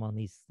with them on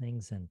these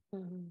things, and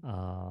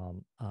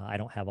I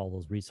don't have all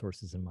those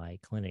resources in my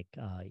clinic.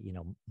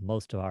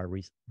 Most of our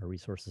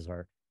resources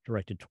are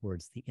directed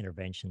towards the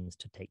interventions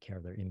to take care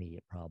of their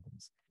immediate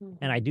problems.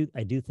 And I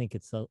do think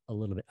it's a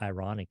little bit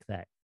ironic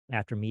that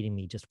after meeting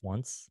me just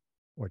once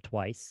or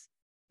twice,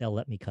 they'll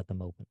let me cut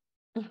them open.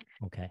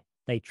 Okay,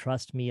 they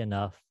trust me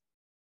enough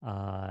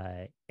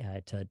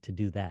to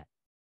do that.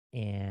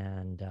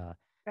 And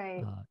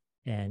Right.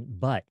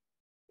 but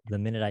the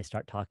minute I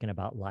start talking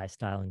about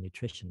lifestyle and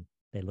nutrition,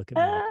 they look at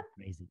me like I'm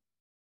crazy,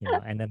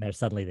 and then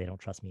suddenly they don't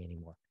trust me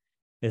anymore.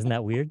 Isn't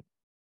that weird?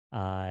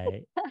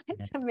 It's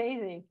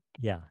amazing.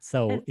 Yeah.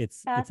 So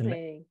It's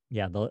fascinating.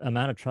 the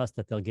amount of trust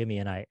that they'll give me,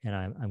 and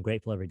I'm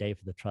grateful every day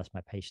for the trust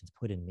my patients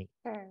put in me.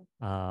 Sure.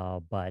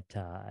 But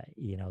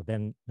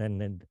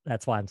then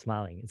that's why I'm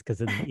smiling. It's because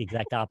the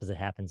exact opposite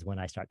happens when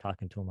I start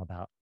talking to them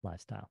about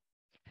lifestyle.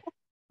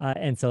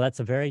 And so that's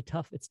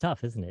it's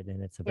tough, isn't it?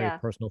 And it's a very Yeah.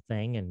 personal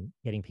thing, and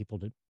getting people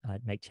to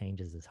make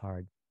changes is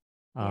hard.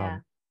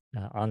 Yeah.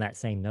 On that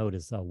same note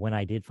is when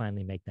I did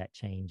finally make that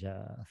change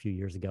a few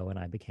years ago, and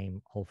I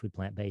became whole food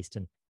plant-based.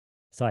 And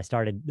so I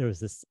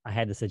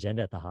had this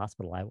agenda at the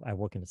hospital. I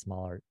work in a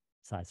smaller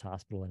size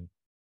hospital, and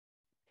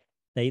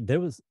it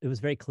was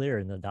very clear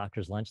in the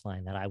doctor's lunch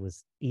line that I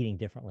was eating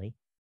differently.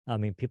 I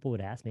mean, people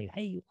would ask me,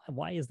 "Hey,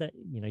 why is that?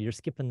 You're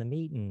skipping the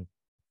meat," and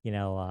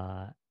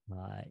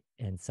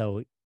and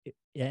so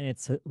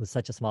it was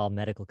such a small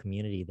medical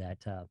community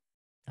that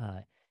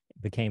it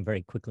became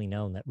very quickly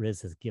known that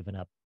Riz has given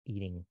up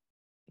eating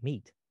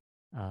meat,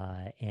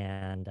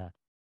 and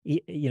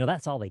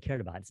that's all they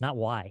cared about. It's not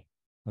why,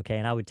 okay?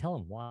 And I would tell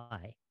them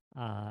why,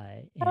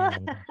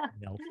 and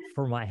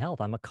for my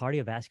health, I'm a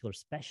cardiovascular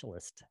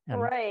specialist.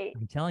 Right.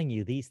 I'm telling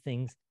you these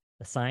things.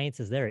 The science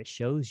is there. It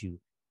shows you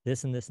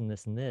this and this and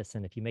this and this,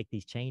 and if you make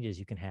these changes,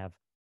 you can have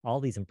all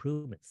these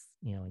improvements,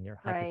 in your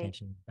Right.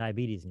 hypertension,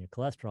 diabetes, and your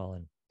cholesterol,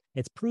 and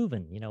it's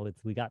proven.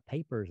 We got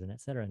papers and et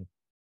cetera, and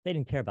they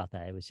didn't care about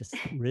that. It was just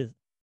Riz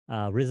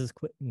is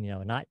quit,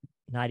 not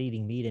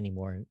eating meat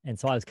anymore, and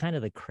so I was kind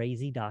of the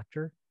crazy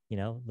doctor.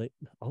 Oh,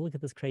 look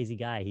at this crazy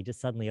guy. He just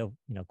suddenly,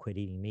 quit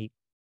eating meat.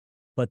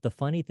 But the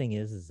funny thing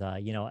is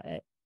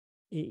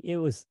it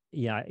was,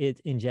 yeah,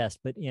 it's in jest,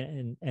 but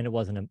and it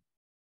wasn't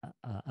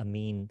a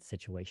mean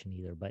situation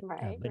either. But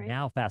Right. but Right.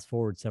 now, fast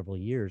forward several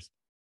years,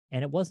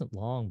 and it wasn't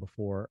long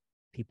before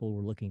people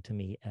were looking to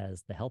me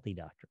as the healthy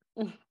doctor.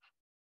 Yeah,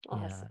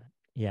 Awesome.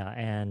 yeah,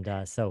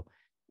 and so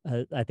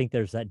I think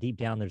there's that deep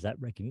down. There's that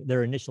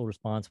their initial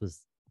response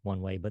was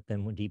one way, but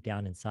then when deep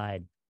down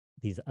inside,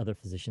 these other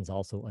physicians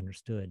also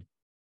understood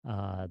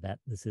that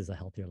this is a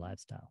healthier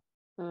lifestyle.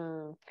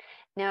 Mm.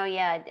 No,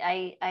 yeah,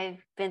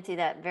 I've been through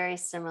that very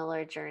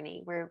similar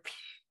journey where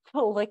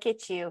people look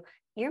at you,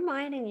 you're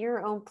minding your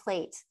own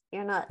plate.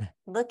 You're not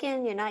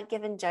looking, you're not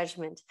giving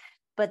judgment.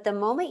 But the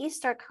moment you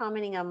start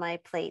commenting on my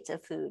plate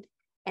of food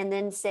and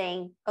then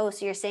saying, "Oh,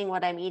 so you're saying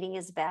what I'm eating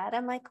is bad,"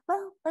 I'm like,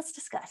 "Well, let's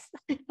discuss."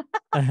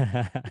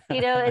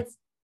 It's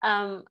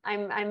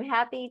I'm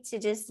happy to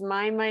just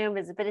mind my own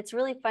business, but it's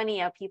really funny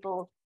how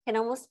people can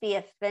almost be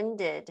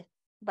offended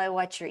by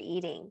what you're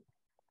eating.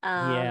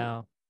 Um,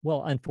 Yeah.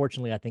 Well,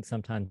 unfortunately, I think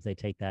sometimes they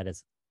take that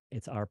as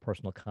it's our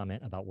personal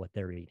comment about what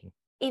they're eating.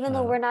 even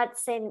though Uh, we're not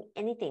saying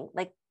anything,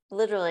 like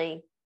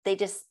literally they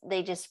just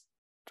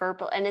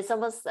verbal, and it's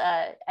almost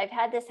I've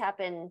had this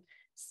happen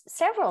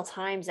several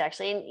times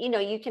actually. And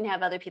you can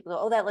have other people go,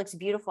 "Oh, that looks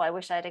beautiful, I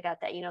wish I'd have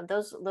got that."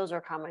 Those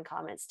are common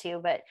comments too.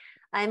 But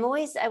I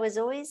was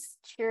always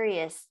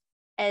curious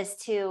as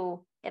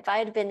to if I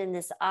had been in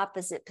this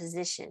opposite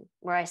position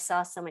where I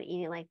saw someone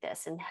eating like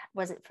this and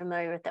wasn't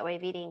familiar with that way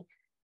of eating,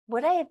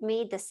 would I have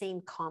made the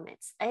same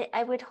comments?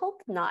 I would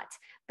hope not.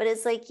 But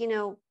it's like,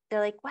 they're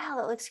like, "Wow,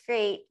 that looks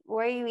great.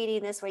 Why are you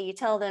eating this way?" You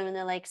tell them, and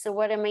they're like, "So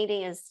what I'm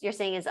eating is you're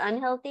saying is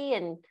unhealthy,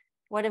 and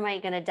what am I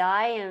going to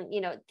die?" And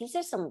these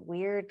are some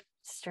weird,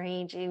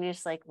 strange, and you're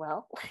just like,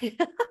 well,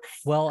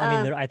 well, I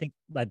mean, um,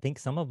 I think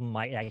some of them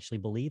might actually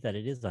believe that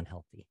it is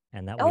unhealthy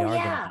and that we oh are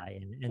going to yeah, die,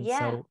 and yeah,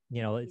 so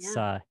it's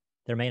yeah,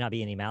 there may not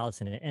be any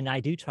malice in it, and I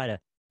do try to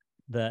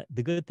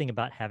the good thing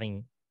about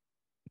having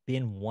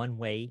been one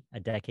way a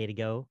decade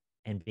ago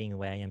and being the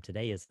way I am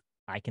today is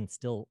I can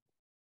still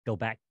go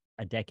back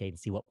a decade and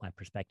see what my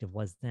perspective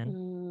was then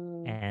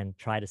Mm, and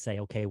try to say,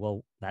 okay,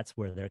 well, that's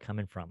where they're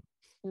coming from.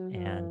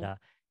 And mm-hmm.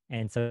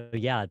 and so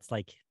yeah, it's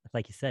like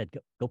you said,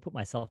 go put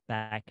myself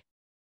back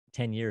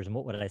 10 years and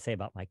what would I say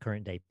about my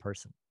current day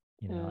person?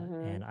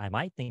 Mm-hmm. And I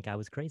might think I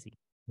was crazy.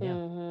 Yeah.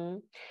 Mm-hmm.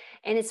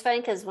 And it's funny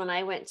because when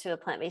I went to a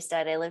plant-based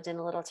diet, I lived in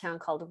a little town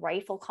called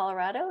Rifle,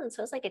 Colorado. And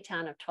so it's like a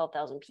town of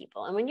 12,000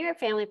 people. And when you're a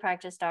family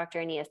practice doctor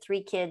and you have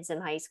three kids in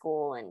high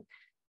school and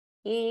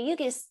you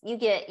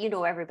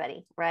know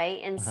everybody, right?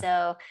 And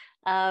so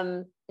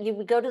you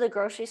would go to the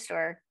grocery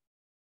store.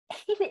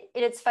 And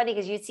it's funny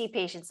because you'd see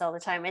patients all the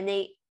time and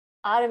they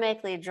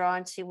automatically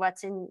drawn to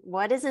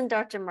what is in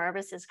Dr.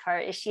 Marbus's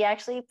cart. Is she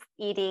actually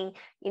eating,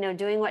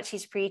 doing what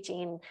she's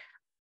preaching?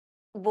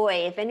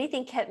 Boy, if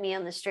anything kept me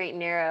on the straight and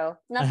narrow,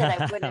 not that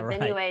I wouldn't have Right.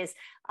 anyways,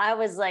 I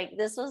was like,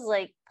 this was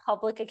like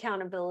public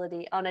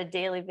accountability on a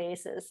daily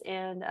basis.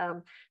 And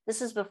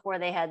this is before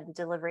they had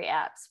delivery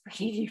apps for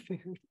eating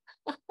food.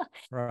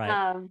 Right.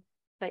 um,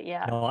 but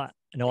yeah.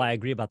 No, I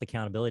agree about the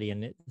accountability.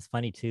 And it's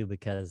funny too,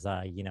 because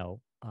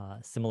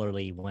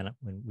similarly when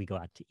we go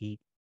out to eat,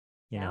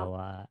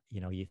 Yeah.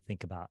 you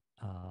think about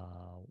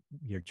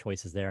your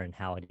choices there and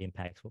how it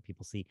impacts what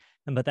people see.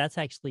 But that's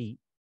actually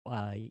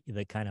why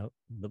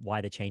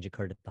the change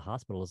occurred at the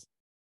hospital is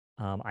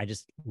I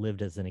just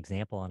lived as an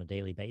example on a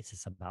daily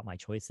basis about my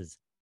choices,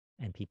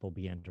 and people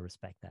began to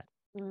respect that.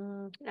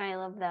 I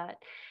love that.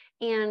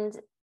 And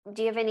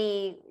do you have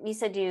you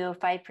said,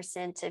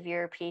 5% of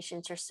your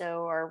patients or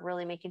so are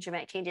really making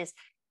dramatic changes.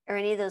 Are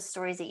any of those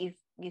stories that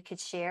you could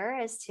share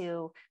as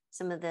to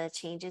some of the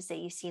changes that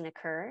you've seen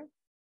occur?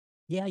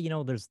 Yeah,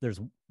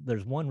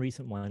 there's one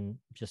recent one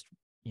just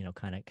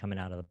kind of coming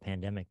out of the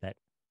pandemic that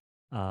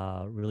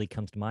really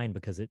comes to mind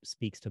because it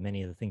speaks to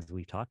many of the things that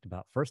we've talked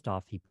about. First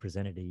off, he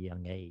presented at a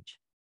young age,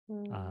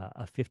 Mm,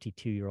 a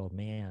 52-year-old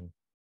man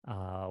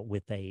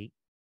with a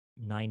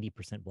 90%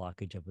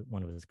 blockage of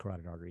one of his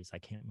carotid arteries. I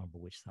can't remember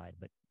which side,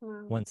 but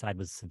wow. one side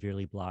was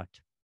severely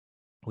blocked.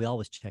 We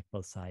always check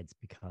both sides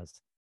because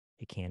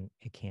it can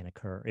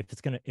occur.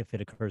 If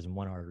it occurs in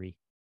one artery,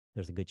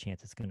 there's a good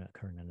chance it's going to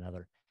occur in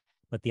another.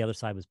 But the other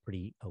side was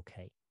pretty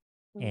okay,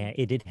 Mm, and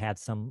it did have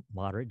some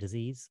moderate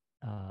disease,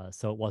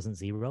 so it wasn't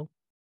zero.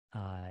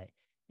 Uh,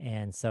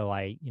 and so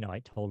I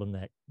told him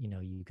that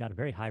you've got a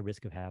very high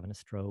risk of having a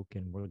stroke,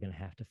 and we're going to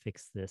have to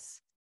fix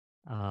this,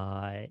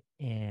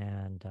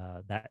 and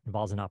that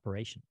involves an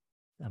operation.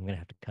 I'm going to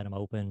have to cut him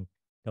open,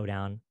 go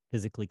down,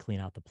 physically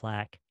clean out the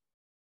plaque,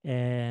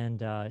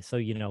 and so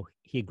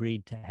he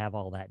agreed to have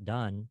all that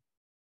done.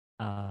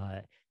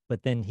 Uh,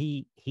 but then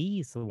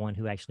he's the one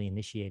who actually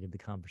initiated the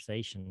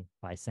conversation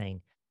by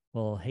saying,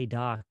 "Well, hey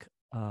doc,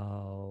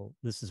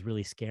 this is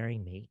really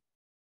scaring me.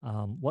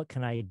 What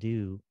can I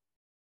do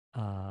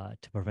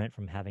to prevent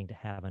from having to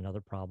have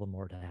another problem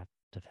or to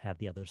have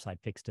the other side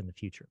fixed in the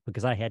future?"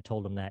 Because I had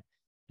told him that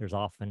there's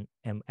often,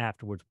 and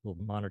afterwards we'll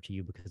monitor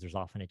you because there's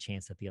often a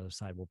chance that the other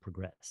side will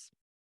progress.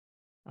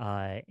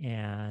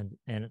 And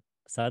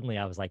suddenly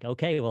I was like,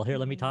 okay, well here,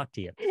 let me mhm. talk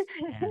to you.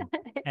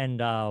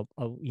 And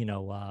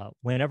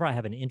whenever I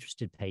have an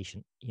interested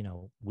patient,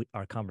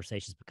 our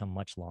conversations become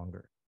much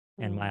longer.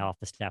 And my Mm,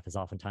 office staff is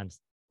oftentimes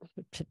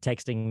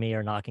texting me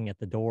or knocking at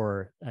the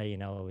door.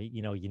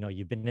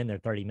 You've been in there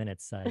 30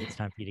 minutes. It's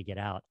time for you to get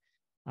out.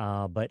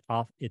 But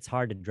it's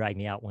hard to drag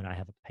me out when I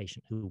have a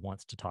patient who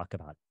wants to talk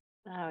about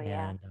oh it.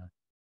 yeah.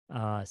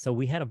 And so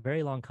we had a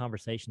very long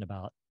conversation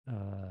about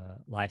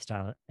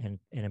lifestyle and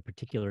in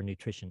particular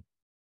nutrition.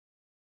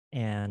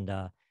 And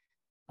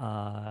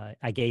I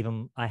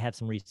have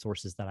some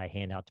resources that I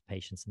hand out to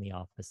patients in the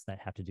office that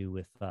have to do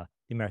with the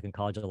American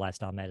College of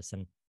Lifestyle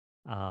Medicine,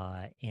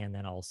 and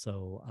then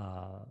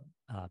also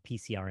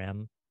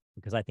PCRM,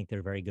 because I think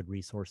they're very good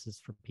resources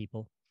for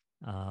people.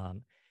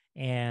 Um,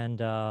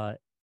 and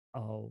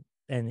oh,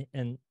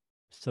 and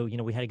so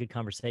we had a good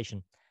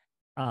conversation.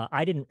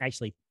 I didn't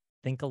actually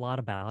think a lot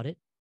about it.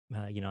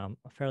 I'm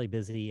fairly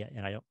busy,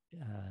 and I don't.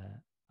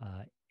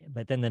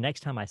 But then the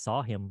next time I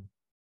saw him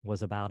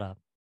was about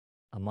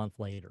a month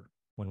later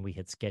when we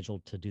had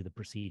scheduled to do the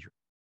procedure.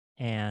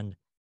 And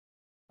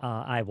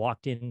I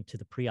walked into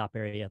the pre-op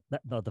area.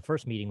 The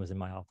first meeting was in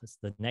my office.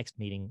 The next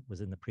meeting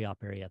was in the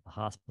pre-op area at the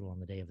hospital on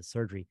the day of the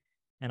surgery.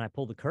 And I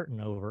pulled the curtain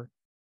over,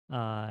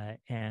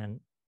 and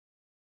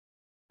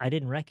I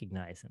didn't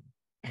recognize him.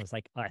 I was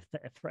like,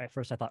 at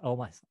first I thought, oh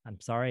my, I'm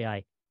sorry,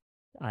 I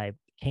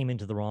came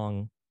into the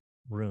wrong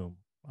room.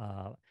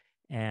 Uh,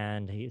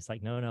 and he's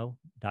like, no,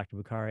 Dr.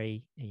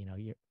 Bukhari,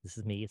 this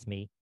is me, it's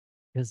me.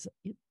 Because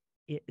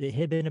it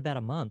had been about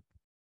a month,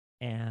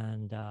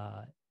 and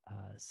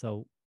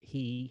so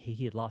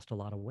he had lost a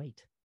lot of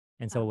weight.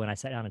 And so Oh, when I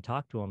sat down and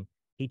talked to him,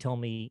 he told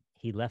me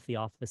he left the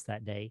office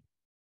that day.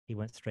 He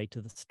went straight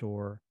to the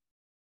store,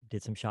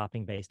 did some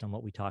shopping based on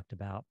what we talked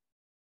about,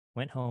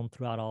 went home,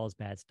 threw out all his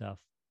bad stuff,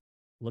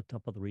 looked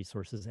up all the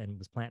resources, and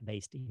was plant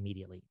based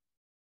immediately.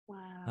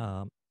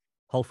 wow. Um,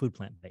 Whole food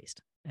plant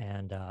based,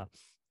 and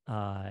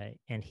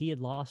and he had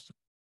lost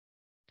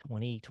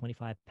 20,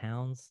 25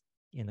 pounds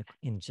in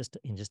just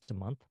a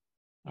month,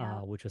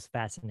 Yeah. which was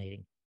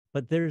fascinating.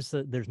 But there's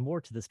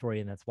more to the story,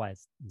 and that's why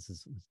this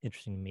is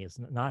interesting to me. Is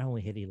not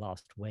only had he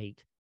lost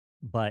weight,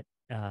 but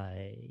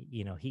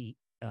he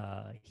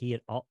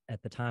had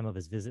at the time of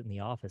his visit in the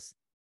office,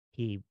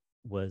 he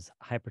was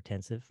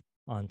hypertensive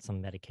on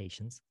some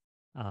medications.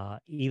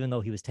 Even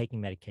though he was taking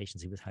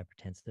medications, he was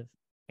hypertensive,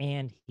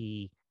 and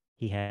he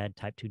had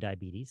type 2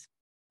 diabetes,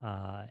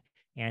 uh,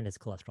 and his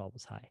cholesterol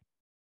was high.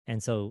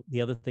 And so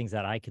the other things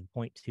that I could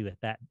point to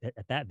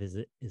at that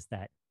visit is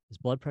that his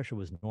blood pressure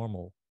was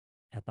normal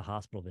at the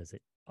hospital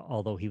visit,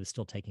 although he was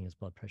still taking his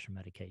blood pressure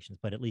medications,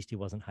 but at least he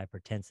wasn't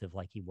hypertensive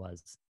like he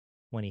was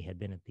when he had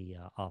been at the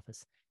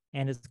office.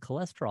 And his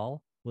cholesterol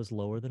was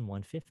lower than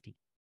 150,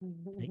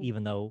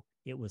 even though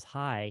it was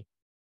high.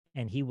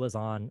 And he was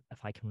on, if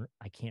I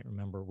can't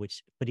remember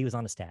which, but he was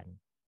on a statin.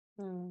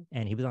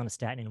 And he was on a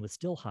statin and it was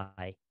still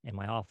high in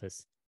my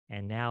office.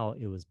 And now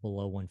it was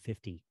below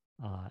 150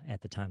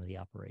 at the time of the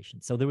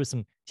operation. So there was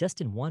some,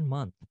 just in 1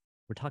 month,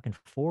 we're talking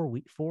 4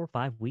 or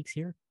 5 weeks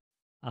here.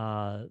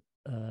 Uh,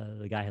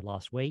 the guy had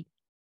lost weight,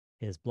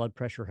 his blood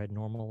pressure had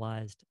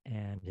normalized,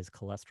 and his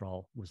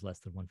cholesterol was less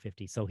than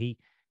 150. So he,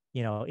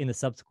 in the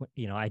subsequent,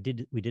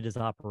 we did his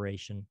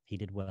operation. He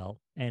did well,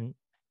 and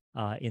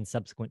in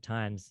subsequent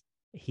times,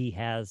 he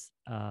has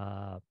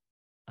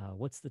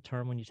what's the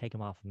term when you take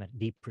him off of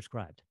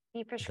deprescribed?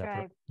 Be Is that the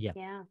prescribed. yeah?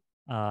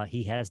 Yeah.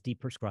 He has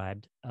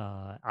deprescribed.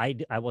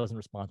 I wasn't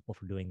responsible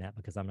for doing that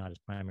because I'm not his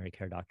primary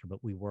care doctor,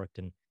 but we worked,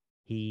 and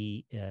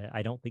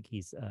I don't think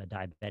he's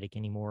diabetic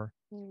anymore.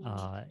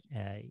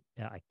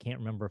 I can't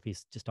remember if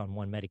he's just on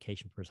one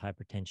medication for his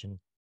hypertension.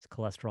 His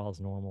cholesterol is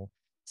normal.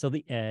 So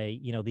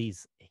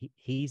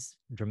he's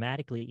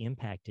dramatically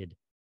impacted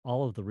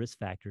all of the risk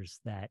factors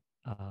that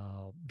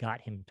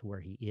got him to where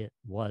he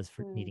was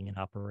for needing an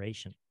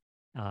operation.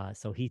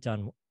 So he's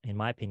done, in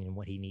my opinion,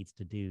 what he needs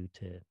to do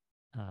to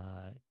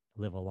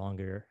live a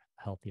longer,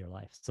 healthier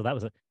life. So that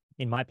was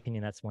in my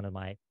opinion, that's one of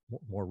my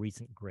more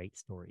recent great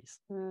stories.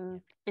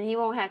 And he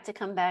won't have to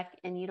come back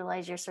and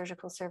utilize your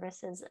surgical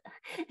services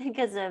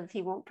because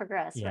he won't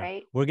progress,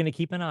 right? We're going to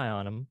keep an eye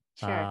on him.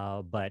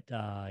 Sure. But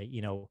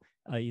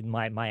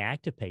my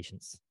active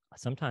patients,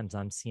 sometimes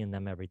I'm seeing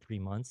them every 3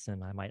 months,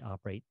 and I might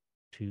operate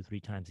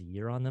 2-3 times a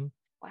year on them.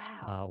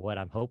 Wow. What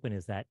I'm hoping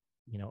is that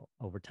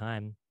over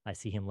time I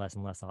see him less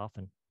and less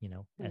often.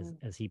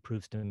 As he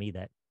proves to me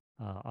that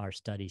our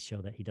studies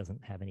show that he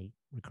doesn't have any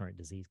recurrent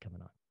disease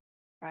coming on.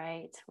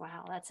 Right.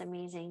 Wow, that's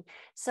amazing.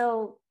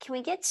 So can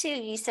we get to,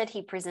 you said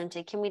he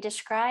presented, can we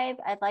describe,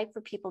 I'd like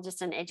for people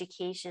just an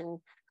education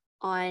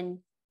on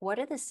what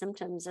are the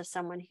symptoms of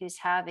someone who's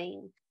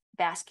having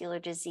vascular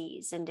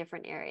disease in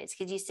different areas?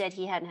 Because you said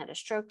he hadn't had a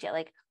stroke yet.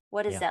 Like,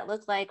 what does that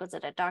look like? Was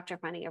it a doctor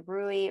finding a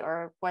bruit,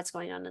 or what's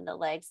going on in the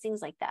legs?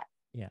 Things like that.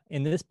 Yeah.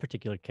 In this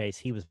particular case,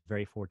 he was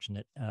very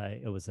fortunate.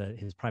 It was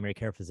his primary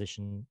care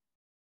physician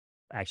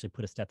actually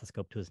put a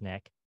stethoscope to his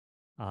neck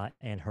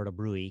and heard a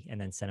bruit, and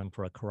then sent him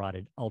for a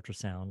carotid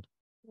ultrasound,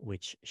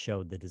 which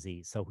showed the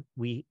disease. So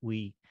we're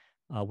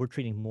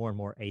treating more and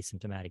more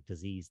asymptomatic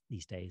disease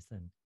these days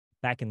than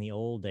back in the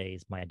old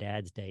days, my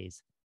dad's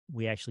days.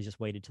 We actually just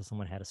waited till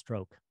someone had a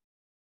stroke.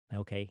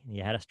 Okay,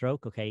 you had a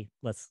stroke. Okay,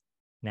 let's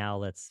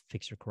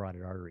fix your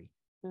carotid artery.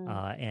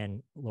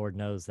 And Lord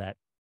knows that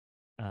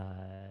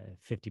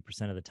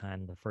 50% of the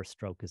time, the first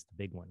stroke is the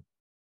big one.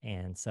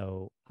 And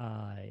so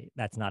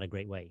that's not a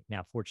great way.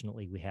 Now,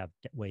 fortunately, we have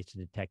ways to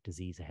detect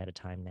disease ahead of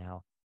time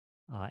now,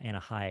 and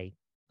a high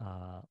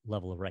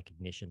level of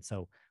recognition.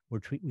 So we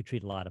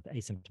treat a lot of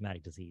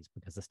asymptomatic disease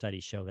because the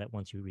studies show that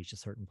once you reach a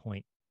certain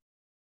point,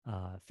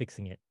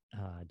 fixing it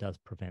does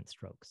prevent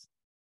strokes.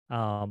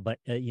 But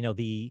I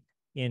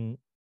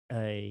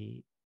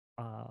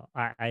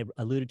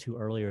alluded to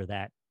earlier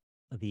that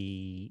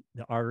the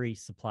artery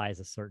supplies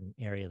a certain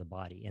area of the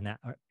body, and that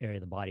area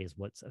of the body is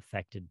what's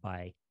affected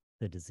by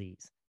the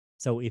disease.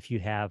 So if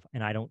you have,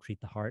 and I don't treat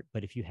the heart,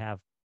 but if you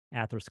have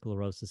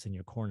atherosclerosis in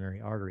your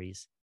coronary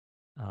arteries,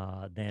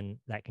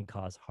 then that can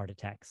cause heart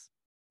attacks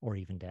or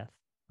even death.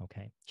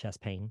 Okay,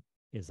 chest pain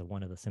is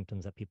one of the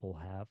symptoms that people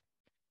have,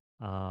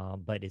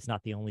 but it's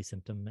not the only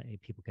symptom.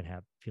 People can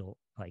feel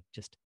like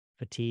just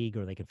fatigue,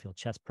 or they can feel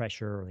chest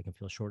pressure, or they can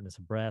feel shortness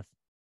of breath.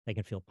 They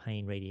can feel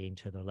pain radiating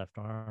to their left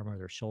arm or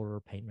their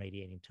shoulder, pain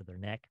radiating to their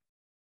neck.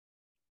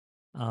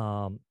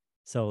 Then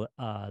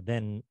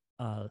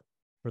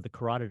for the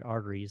carotid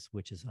arteries,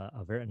 which is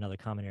another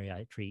common area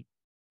I treat,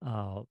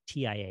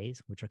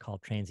 TIAs, which are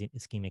called transient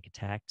ischemic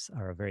attacks,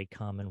 are a very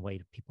common way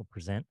that people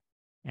present.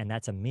 And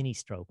that's a mini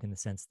stroke in the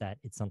sense that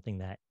it's something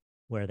that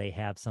where they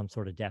have some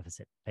sort of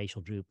deficit,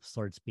 facial droop,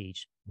 slurred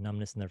speech,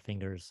 numbness in their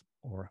fingers,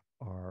 or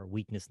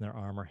weakness in their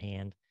arm or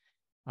hand.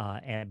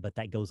 But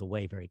that goes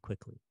away very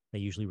quickly. They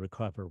usually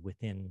recover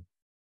within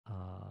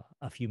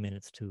a few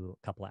minutes to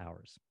a couple of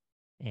hours.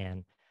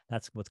 And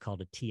that's what's called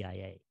a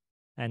TIA.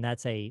 And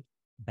that's a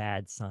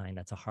bad sign.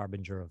 That's a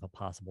harbinger of a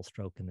possible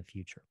stroke in the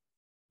future.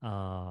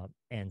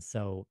 And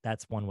so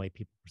that's one way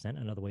people present.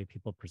 Another way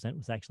people present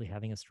was actually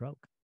having a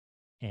stroke.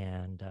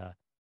 And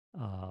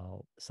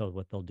so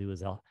what they'll do is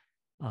they'll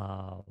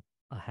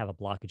have a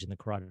blockage in the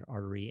carotid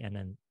artery, and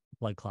then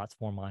blood clots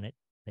form on it.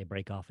 They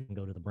break off and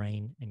go to the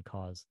brain and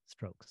cause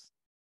strokes.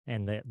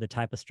 And the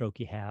type of stroke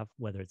you have,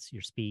 whether it's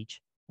your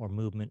speech or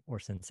movement or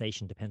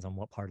sensation, depends on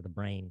what part of the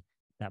brain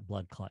that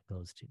blood clot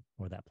goes to,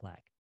 or that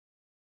plaque.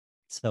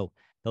 So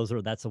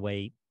that's the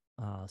way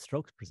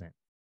strokes present.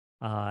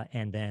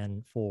 And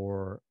then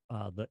for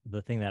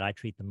the thing that I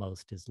treat the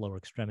most is lower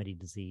extremity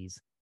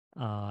disease.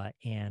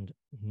 And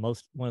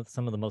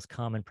some of the most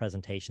common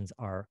presentations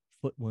are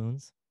foot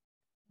wounds,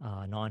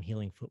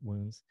 non-healing foot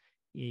wounds.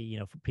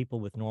 For people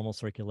with normal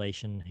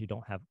circulation who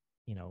don't have,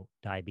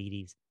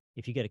 diabetes,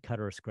 if you get a cut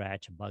or a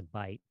scratch, a bug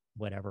bite,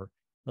 whatever,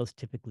 those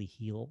typically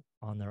heal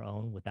on their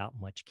own without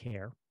much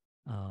care.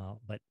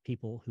 But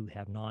people who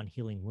have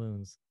non-healing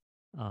wounds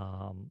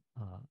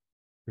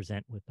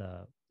present with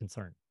a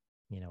concern.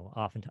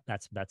 Often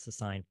that's a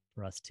sign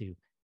for us to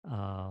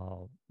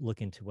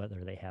look into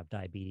whether they have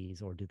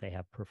diabetes, or do they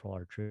have peripheral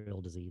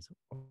arterial disease,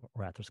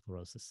 or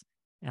atherosclerosis.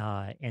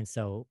 And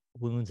so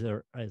wounds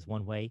is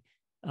one way.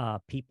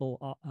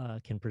 People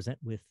can present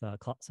with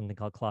something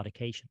called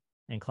claudication.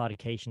 And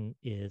claudication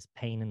is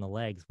pain in the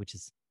legs, which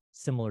is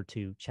similar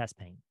to chest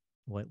pain.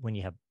 When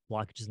you have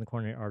blockages in the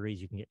coronary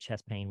arteries, you can get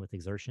chest pain with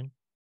exertion.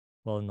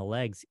 Well, in the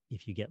legs,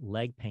 if you get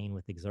leg pain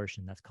with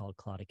exertion, that's called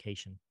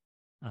claudication,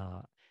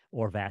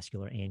 or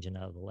vascular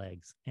angina of the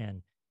legs.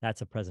 And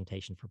that's a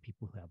presentation for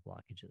people who have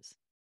blockages.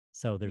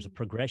 So there's a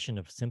progression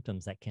of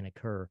symptoms that can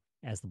occur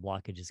as the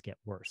blockages get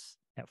worse.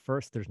 At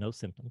first, there's no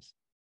symptoms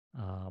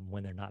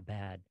when they're not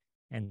bad.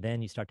 And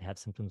then you start to have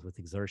symptoms with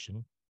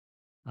exertion.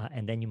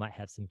 And then you might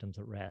have symptoms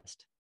at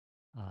rest.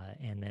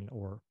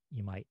 Or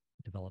you might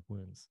develop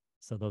wounds.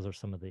 So those are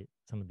some of the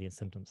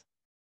symptoms.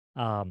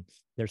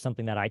 There's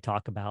something that I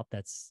talk about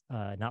that's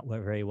not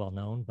very well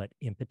known, but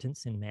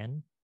impotence in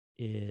men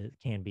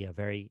can be a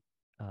very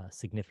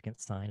significant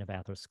sign of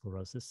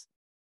atherosclerosis.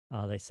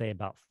 They say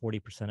about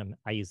 40% of,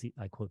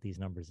 I quote these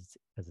numbers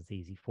because it's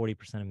easy,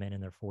 40% of men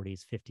in their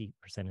 40s, 50%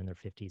 in their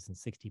 50s, and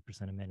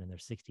 60% of men in their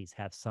 60s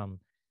have some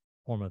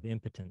form of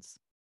impotence.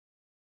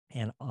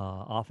 And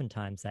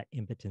oftentimes that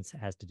impotence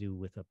has to do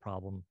with a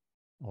problem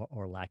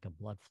or lack of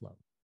blood flow.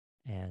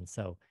 And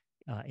so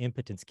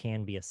impotence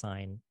can be a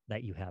sign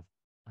that you have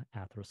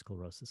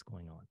atherosclerosis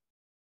going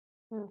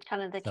on.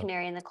 Kind of the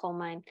canary in the coal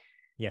mine.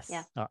 Yes,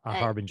 yeah. A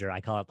harbinger. I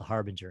call it the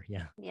harbinger.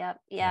 Yeah.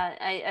 Yeah.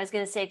 I was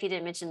going to say, if you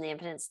didn't mention the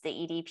impotence, the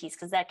ED piece,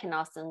 because that can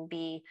often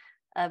be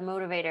a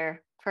motivator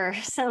for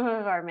some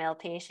of our male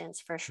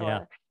patients, for sure.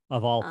 Yeah.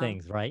 Of all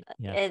things, right?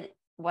 Yeah.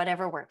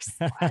 Whatever works.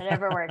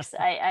 Whatever works.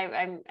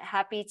 I'm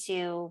happy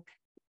to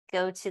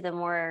go to the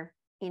more,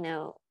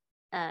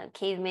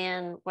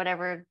 caveman,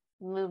 whatever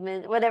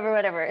movement,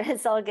 whatever.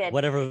 It's all good.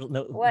 We got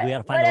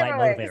to find the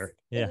right motivator. Works.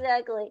 Yeah.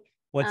 Exactly.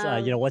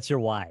 What's your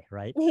why,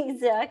 right?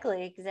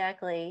 Exactly.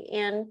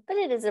 But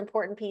it is an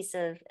important piece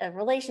of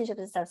relationships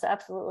and stuff. So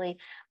absolutely.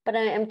 But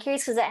I'm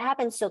curious, because that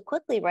happens so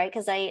quickly, right?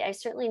 Because I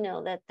certainly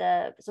know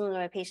that some of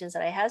my patients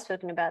that I have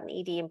spoken about in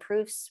ED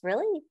improves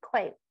really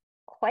quite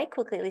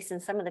quickly, at least in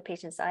some of the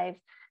patients I've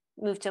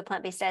moved to a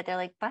plant-based diet. They're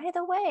like, by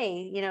the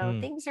way,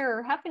 things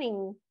are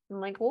happening.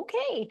 I'm like,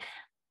 okay,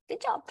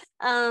 good job.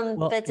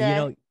 But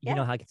how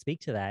I can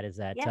speak to that is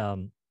that,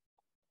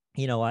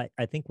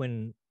 I think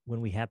when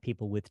we have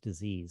people with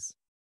disease,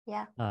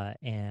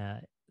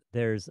 and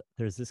there's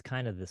this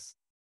kind of this,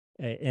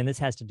 and this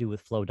has to do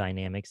with flow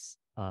dynamics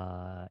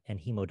and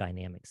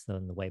hemodynamics, so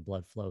in the way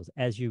blood flows.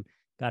 As you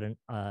got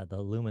the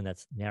lumen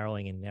that's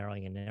narrowing and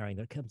narrowing and narrowing,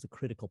 there comes a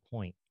critical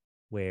point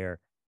where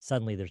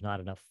suddenly there's not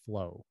enough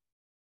flow,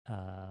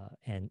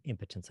 and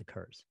impotence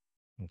occurs.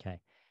 Okay.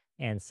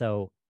 And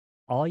so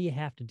all you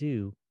have to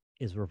do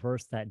is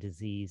reverse that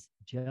disease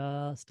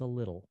just a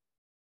little,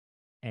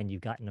 and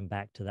you've gotten them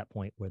back to that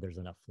point where there's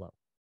enough flow.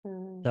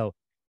 So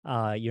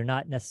you're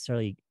not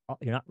necessarily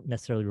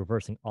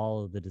reversing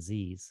all of the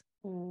disease,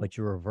 but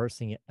you're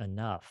reversing it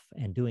enough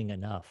and doing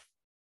enough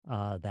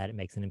that it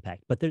makes an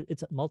impact. But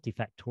it's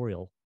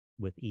multifactorial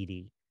with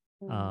ED.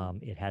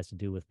 It has to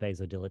do with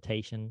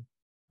vasodilatation,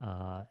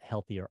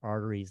 healthier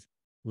arteries,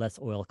 less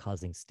oil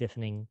causing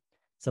stiffening.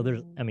 So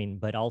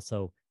but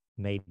also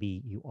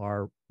maybe you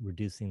are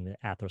reducing the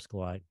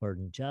atherosclerotic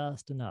burden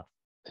just enough,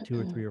 2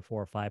 or 3 or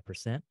 4 or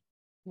 5%,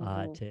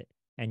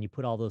 and you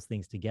put all those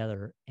things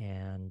together,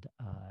 and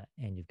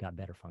you've got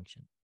better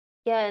function.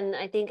 Yeah, and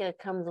I think it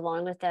comes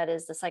along with that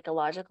is the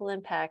psychological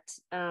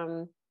impact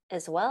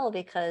as well,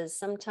 because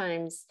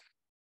sometimes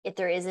if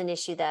there is an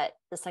issue, that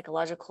the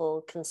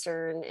psychological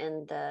concern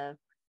and the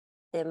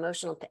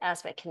emotional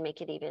aspect can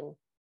make it even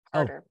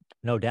harder. Oh,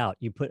 no doubt.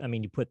 You put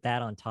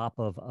that on top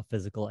of a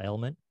physical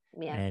ailment,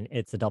 and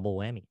it's a double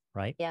whammy,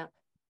 right? Yeah.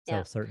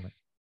 So certainly.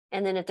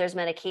 And then if there's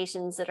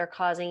medications that are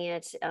causing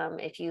it,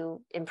 if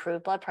you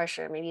improve blood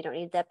pressure, maybe you don't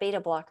need that beta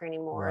blocker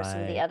anymore, or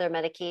some of the other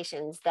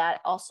medications,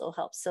 that also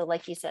helps. So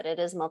like you said, it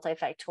is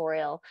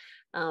multifactorial,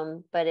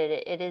 but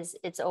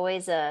it's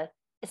always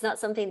it's not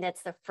something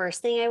that's the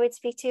first thing I would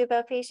speak to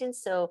about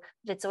patients. So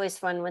it's always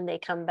fun when they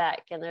come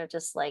back and they're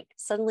just like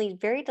suddenly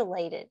very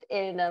delighted.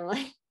 And I'm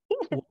like,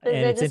 And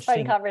they're it's just fun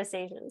interesting.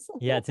 conversations.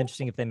 Yeah, it's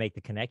interesting if they make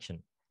the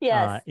connection.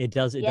 Yes. It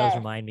does Yes.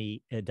 remind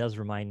me. It does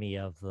remind me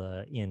of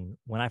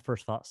when I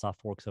first saw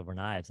Forks Over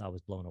Knives, I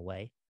was blown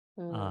away.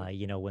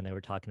 Mm, When they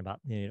were talking about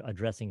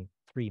addressing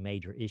three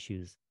major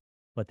issues,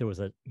 but there was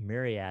a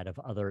myriad of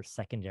other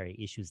secondary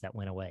issues that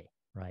went away,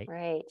 right?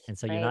 right. And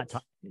so Right.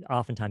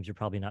 oftentimes you're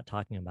probably not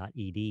talking about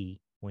ED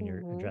when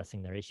you're Hmm.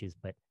 addressing their issues,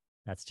 but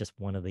that's just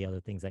one of the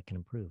other things that can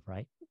improve,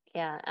 right?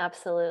 Yeah,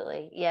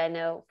 absolutely. Yeah,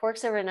 no,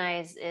 Forks Over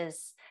Knives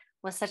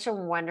was such a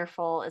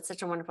wonderful, it's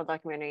such a wonderful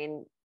documentary.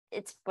 And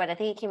it's, but I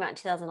think it came out in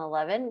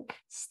 2011.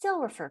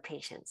 Still refer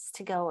patients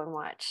to go and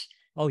watch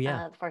Oh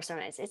yeah. the Forks Over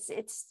Knives.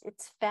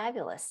 It's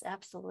fabulous.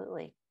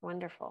 Absolutely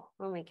wonderful.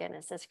 Oh my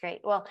goodness, that's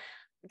great. Well,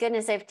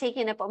 goodness, I've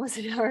taken up almost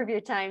an hour of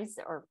your time,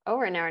 or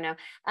over an hour now.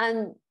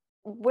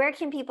 Where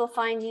can people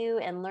find you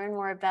and learn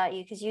more about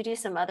you? Because you do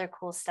some other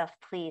cool stuff.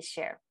 Please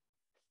share.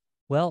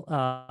 Well,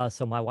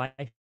 so my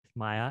wife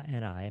Maya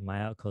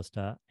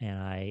Acosta, and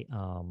I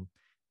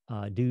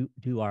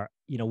do our,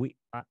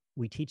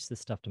 we teach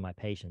this stuff to my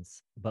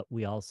patients, but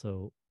we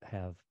also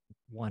have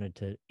wanted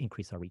to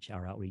increase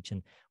our outreach.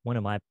 And one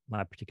of my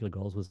particular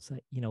goals was,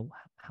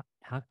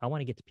 how I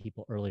want to get to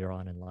people earlier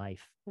on in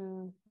life,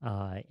 Mm.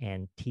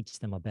 and teach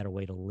them a better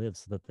way to live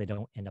so that they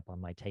don't end up on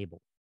my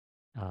table,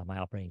 my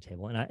operating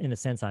table. And in a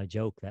sense, I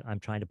joke that I'm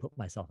trying to put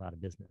myself out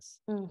of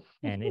business. Mm.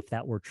 And if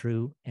that were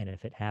true, and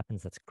if it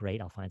happens, that's great.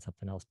 I'll find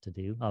something else to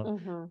do.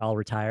 Hmm. I'll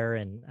retire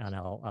and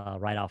I'll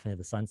ride off into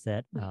the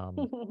sunset.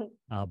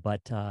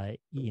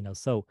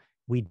 So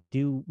we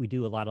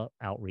do a lot of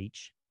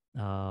outreach,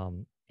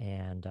 and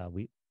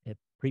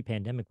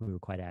pre-pandemic we were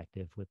quite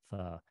active with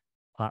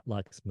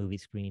potlucks, movie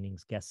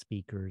screenings, guest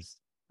speakers.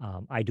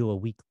 I do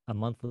a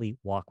monthly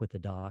walk with the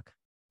doc,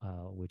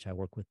 which I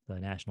work with a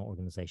national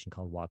organization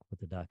called Walk with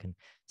the Duck. And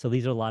so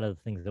these are a lot of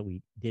the things that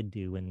we did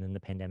do. And then the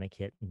pandemic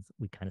hit and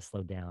we kind of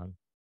slowed down.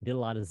 Did a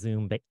lot of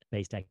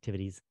Zoom-based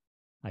activities.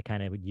 I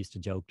kind of used to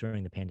joke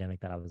during the pandemic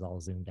that I was all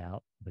zoomed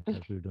out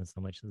because we were doing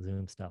so much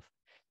Zoom stuff.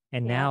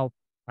 And Yeah. now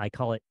I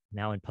call it,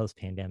 now in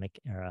post-pandemic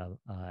era,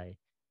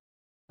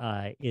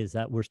 is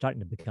that we're starting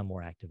to become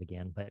more active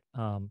again. But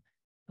oh,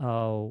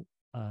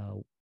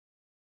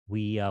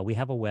 we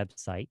have a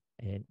website,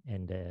 and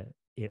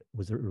it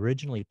was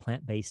originally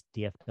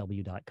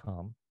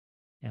plantbaseddfw.com,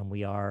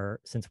 and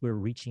since we're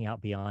reaching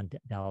out beyond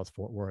Dallas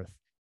Fort Worth,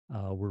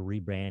 we're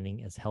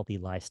rebranding as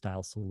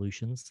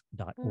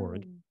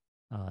healthylifestylesolutions.org. Mm.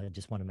 I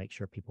just want to make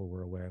sure people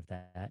were aware of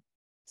that.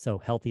 So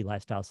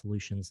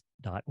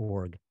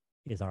healthylifestylesolutions.org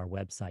is our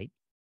website.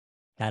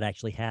 That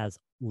actually has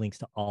links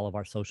to all of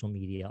our social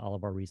media, all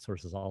of our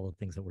resources, all of the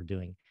things that we're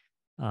doing.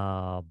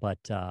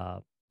 But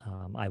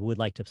I would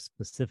like to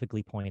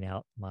specifically point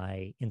out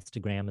my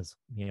Instagram is,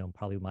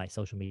 probably my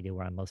social media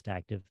where I'm most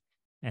active.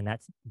 And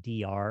that's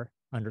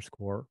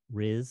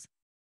dr_riz,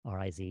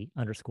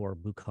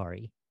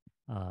 RIZ_Bukhari,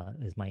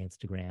 is my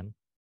Instagram.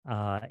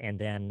 And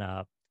then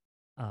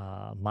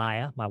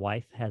Maya, my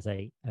wife, has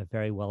a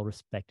very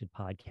well-respected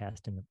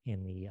podcast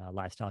in the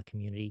lifestyle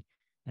community,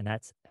 and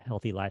that's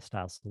Healthy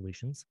Lifestyle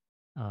Solutions.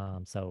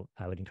 So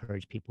I would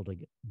encourage people to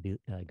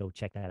go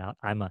check that out.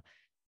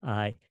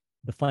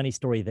 The funny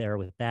story there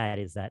with that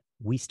is that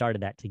we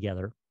started that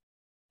together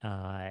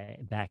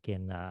back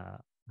in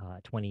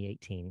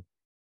 2018,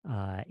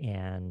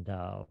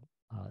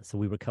 so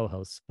we were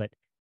co-hosts. But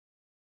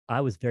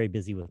I was very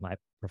busy with my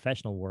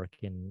professional work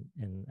in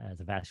as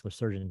a vascular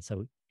surgeon, and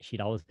so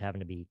she'd always having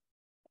to be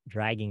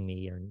dragging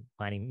me or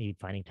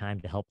finding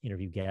time to help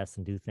interview guests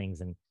and do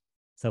things. And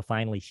so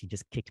finally she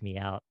just kicked me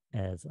out,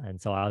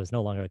 and so I was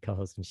no longer a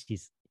co-host, and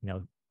she's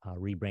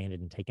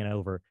rebranded and taken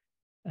over,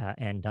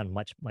 and done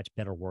much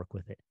better work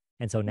with it.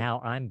 And so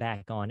now I'm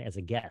back on as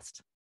a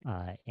guest,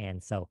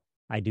 and so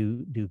I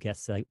do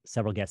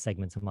several guest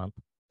segments a month,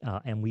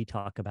 and we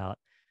talk about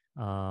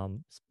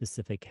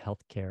specific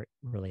healthcare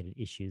related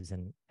issues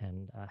and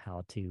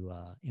how to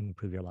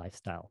improve your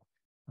lifestyle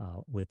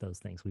with those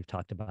things. We've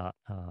talked about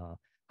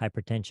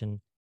hypertension,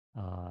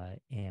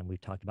 and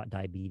we've talked about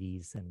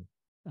diabetes, and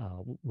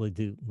we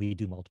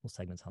do multiple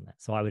segments on that.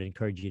 So I would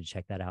encourage you to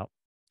check that out.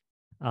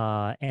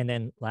 And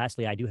then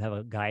lastly, I do have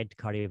a guide to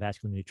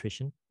cardiovascular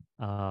nutrition,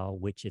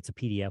 which it's a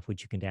PDF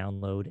which you can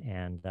download,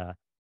 and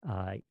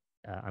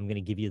I'm going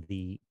to give you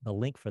the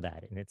link for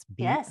that, and it's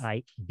Yes.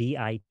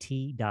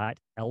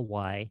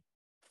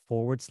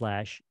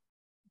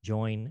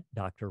 bit.ly/join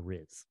Dr.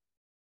 Riz.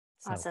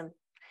 So Awesome.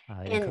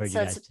 I And encourage so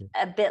you guys it's to.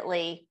 a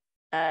bit.ly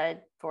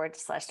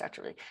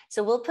 /Dr. Lee.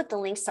 So we'll put the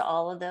links to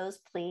all of those,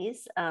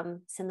 please.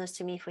 Send those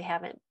to me if we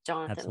haven't.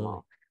 Jonathan Absolutely.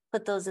 will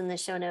put those in the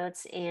show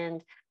notes.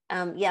 And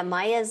yeah,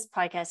 Maya's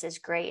podcast is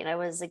great. And I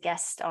was a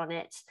guest on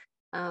it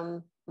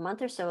a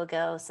month or so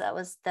ago.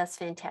 So that's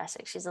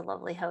fantastic. She's a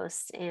lovely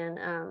host.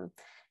 And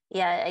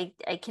yeah,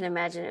 I can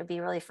imagine it would be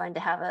really fun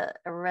to have a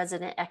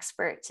resident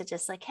expert to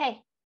just like,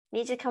 hey,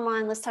 need you to come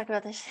on. Let's talk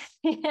about this.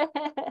 Yeah,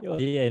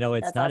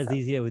 it's That's not as awesome.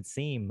 easy as it would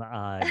seem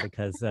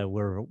because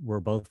we're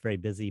both very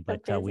busy, So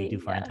but we do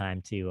busy. find Yeah.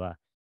 time to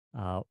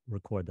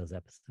record those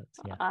episodes.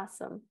 Yeah.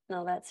 Awesome.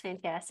 No, that's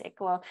fantastic.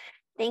 Well,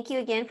 thank you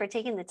again for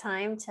taking the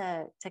time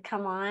to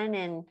come on.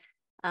 And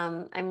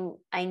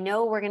I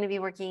know we're going to be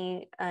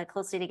working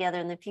closely together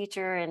in the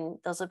future, and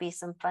those will be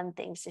some fun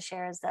things to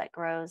share as that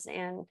grows.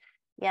 And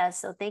yeah,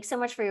 so thanks so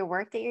much for your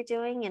work that you're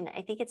doing. And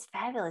I think it's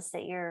fabulous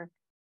that you're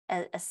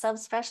a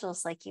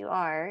subspecialist like you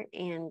are,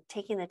 and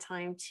taking the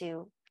time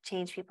to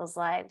change people's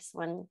lives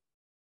when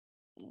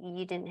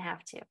you didn't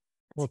have to.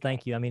 Well, That's great.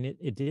 thank you. I mean,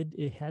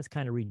 it has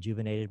kind of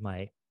rejuvenated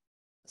my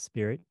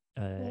spirit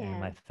and Yeah.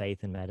 my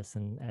faith in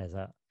medicine as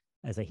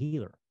a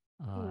healer,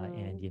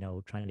 and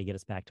Mm. trying to get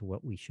us back to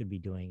what we should be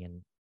doing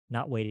and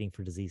not waiting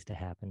for disease to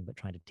happen, but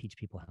trying to teach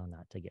people how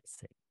not to get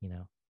sick.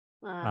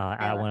 I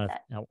I love want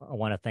that. to I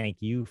want to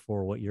thank you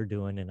for what you're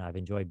doing, and I've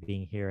enjoyed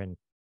being here, and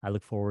I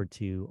look forward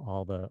to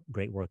all the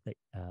great work that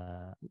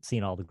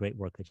seeing all the great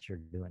work that you're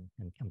doing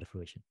and come to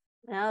fruition.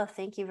 Oh,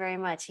 thank you very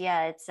much.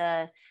 Yeah,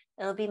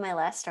 it'll be my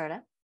last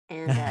startup.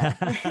 And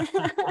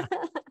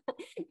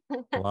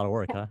A lot of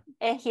work, huh?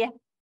 yeah,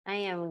 I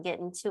am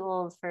getting too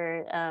old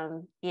for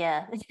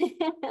yeah.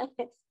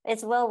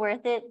 It's well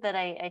worth it, but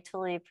I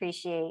totally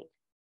appreciate,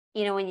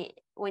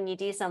 when you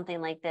do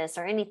something like this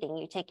or anything,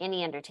 you take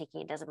any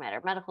undertaking, it doesn't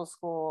matter, medical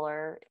school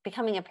or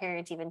becoming a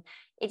parent even,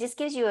 it just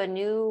gives you a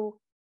new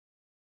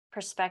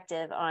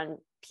perspective on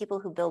people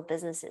who build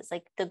businesses.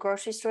 Like the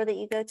grocery store that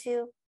you go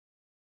to,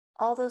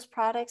 all those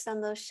products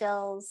on those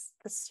shelves,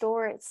 the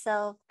store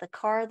itself, the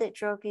car that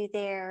drove you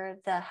there,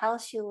 the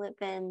house you live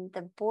in,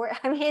 the board.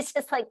 I mean, it's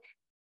just like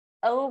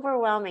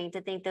overwhelming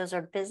to think those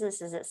are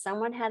businesses that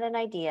someone had an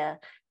idea,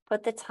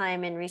 put the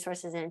time and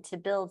resources in to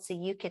build so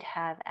you could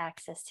have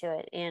access to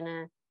it.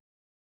 And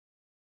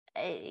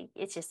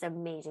it's just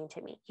amazing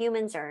to me.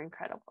 Humans are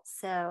incredible.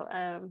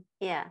 So,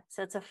 yeah,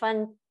 so it's a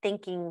fun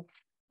thinking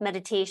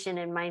meditation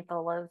and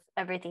mindful of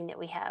everything that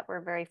we have.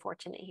 We're very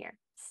fortunate here.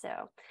 So,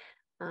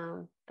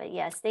 but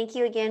yes, thank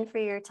you again for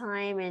your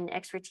time and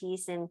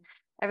expertise. And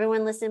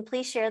everyone listen,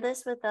 please share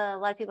this with a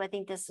lot of people. I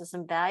think this is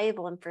some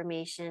valuable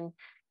information.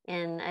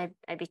 And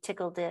I'd be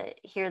tickled to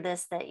hear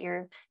this, that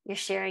you're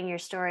sharing your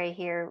story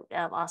here,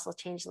 also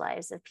change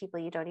lives of people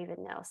you don't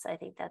even know. So I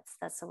think that's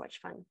so much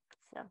fun.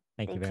 So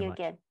Thank you thank very you much.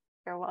 again.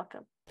 You're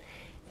welcome.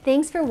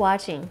 Thanks for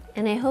watching,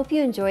 and I hope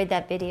you enjoyed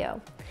that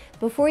video.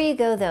 Before you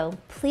go though,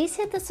 please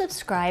hit the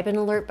subscribe and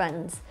alert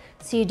buttons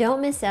so you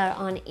don't miss out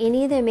on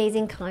any of the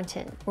amazing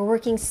content we're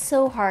working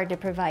so hard to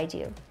provide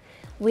you.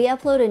 We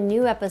upload a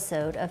new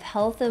episode of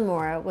Health and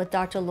Mora with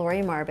Dr.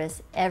 Lori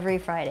Marbus every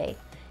Friday.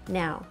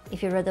 Now,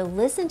 if you'd rather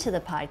listen to the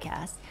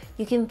podcast,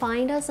 you can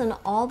find us on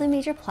all the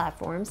major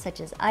platforms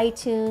such as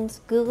iTunes,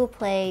 Google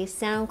Play,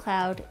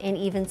 SoundCloud, and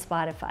even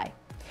Spotify.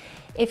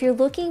 If you're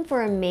looking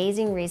for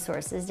amazing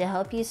resources to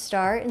help you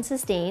start and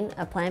sustain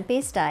a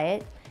plant-based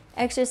diet,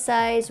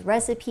 exercise,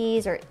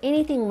 recipes, or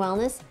anything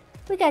wellness,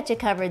 we got you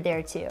covered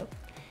there too.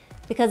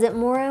 Because at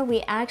Mora,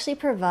 we actually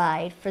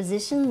provide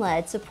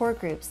physician-led support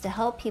groups to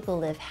help people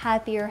live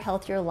happier,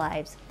 healthier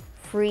lives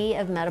free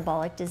of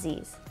metabolic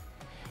disease.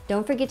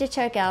 Don't forget to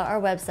check out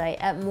our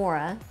website at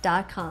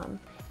mora.com,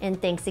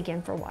 and thanks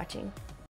again for watching.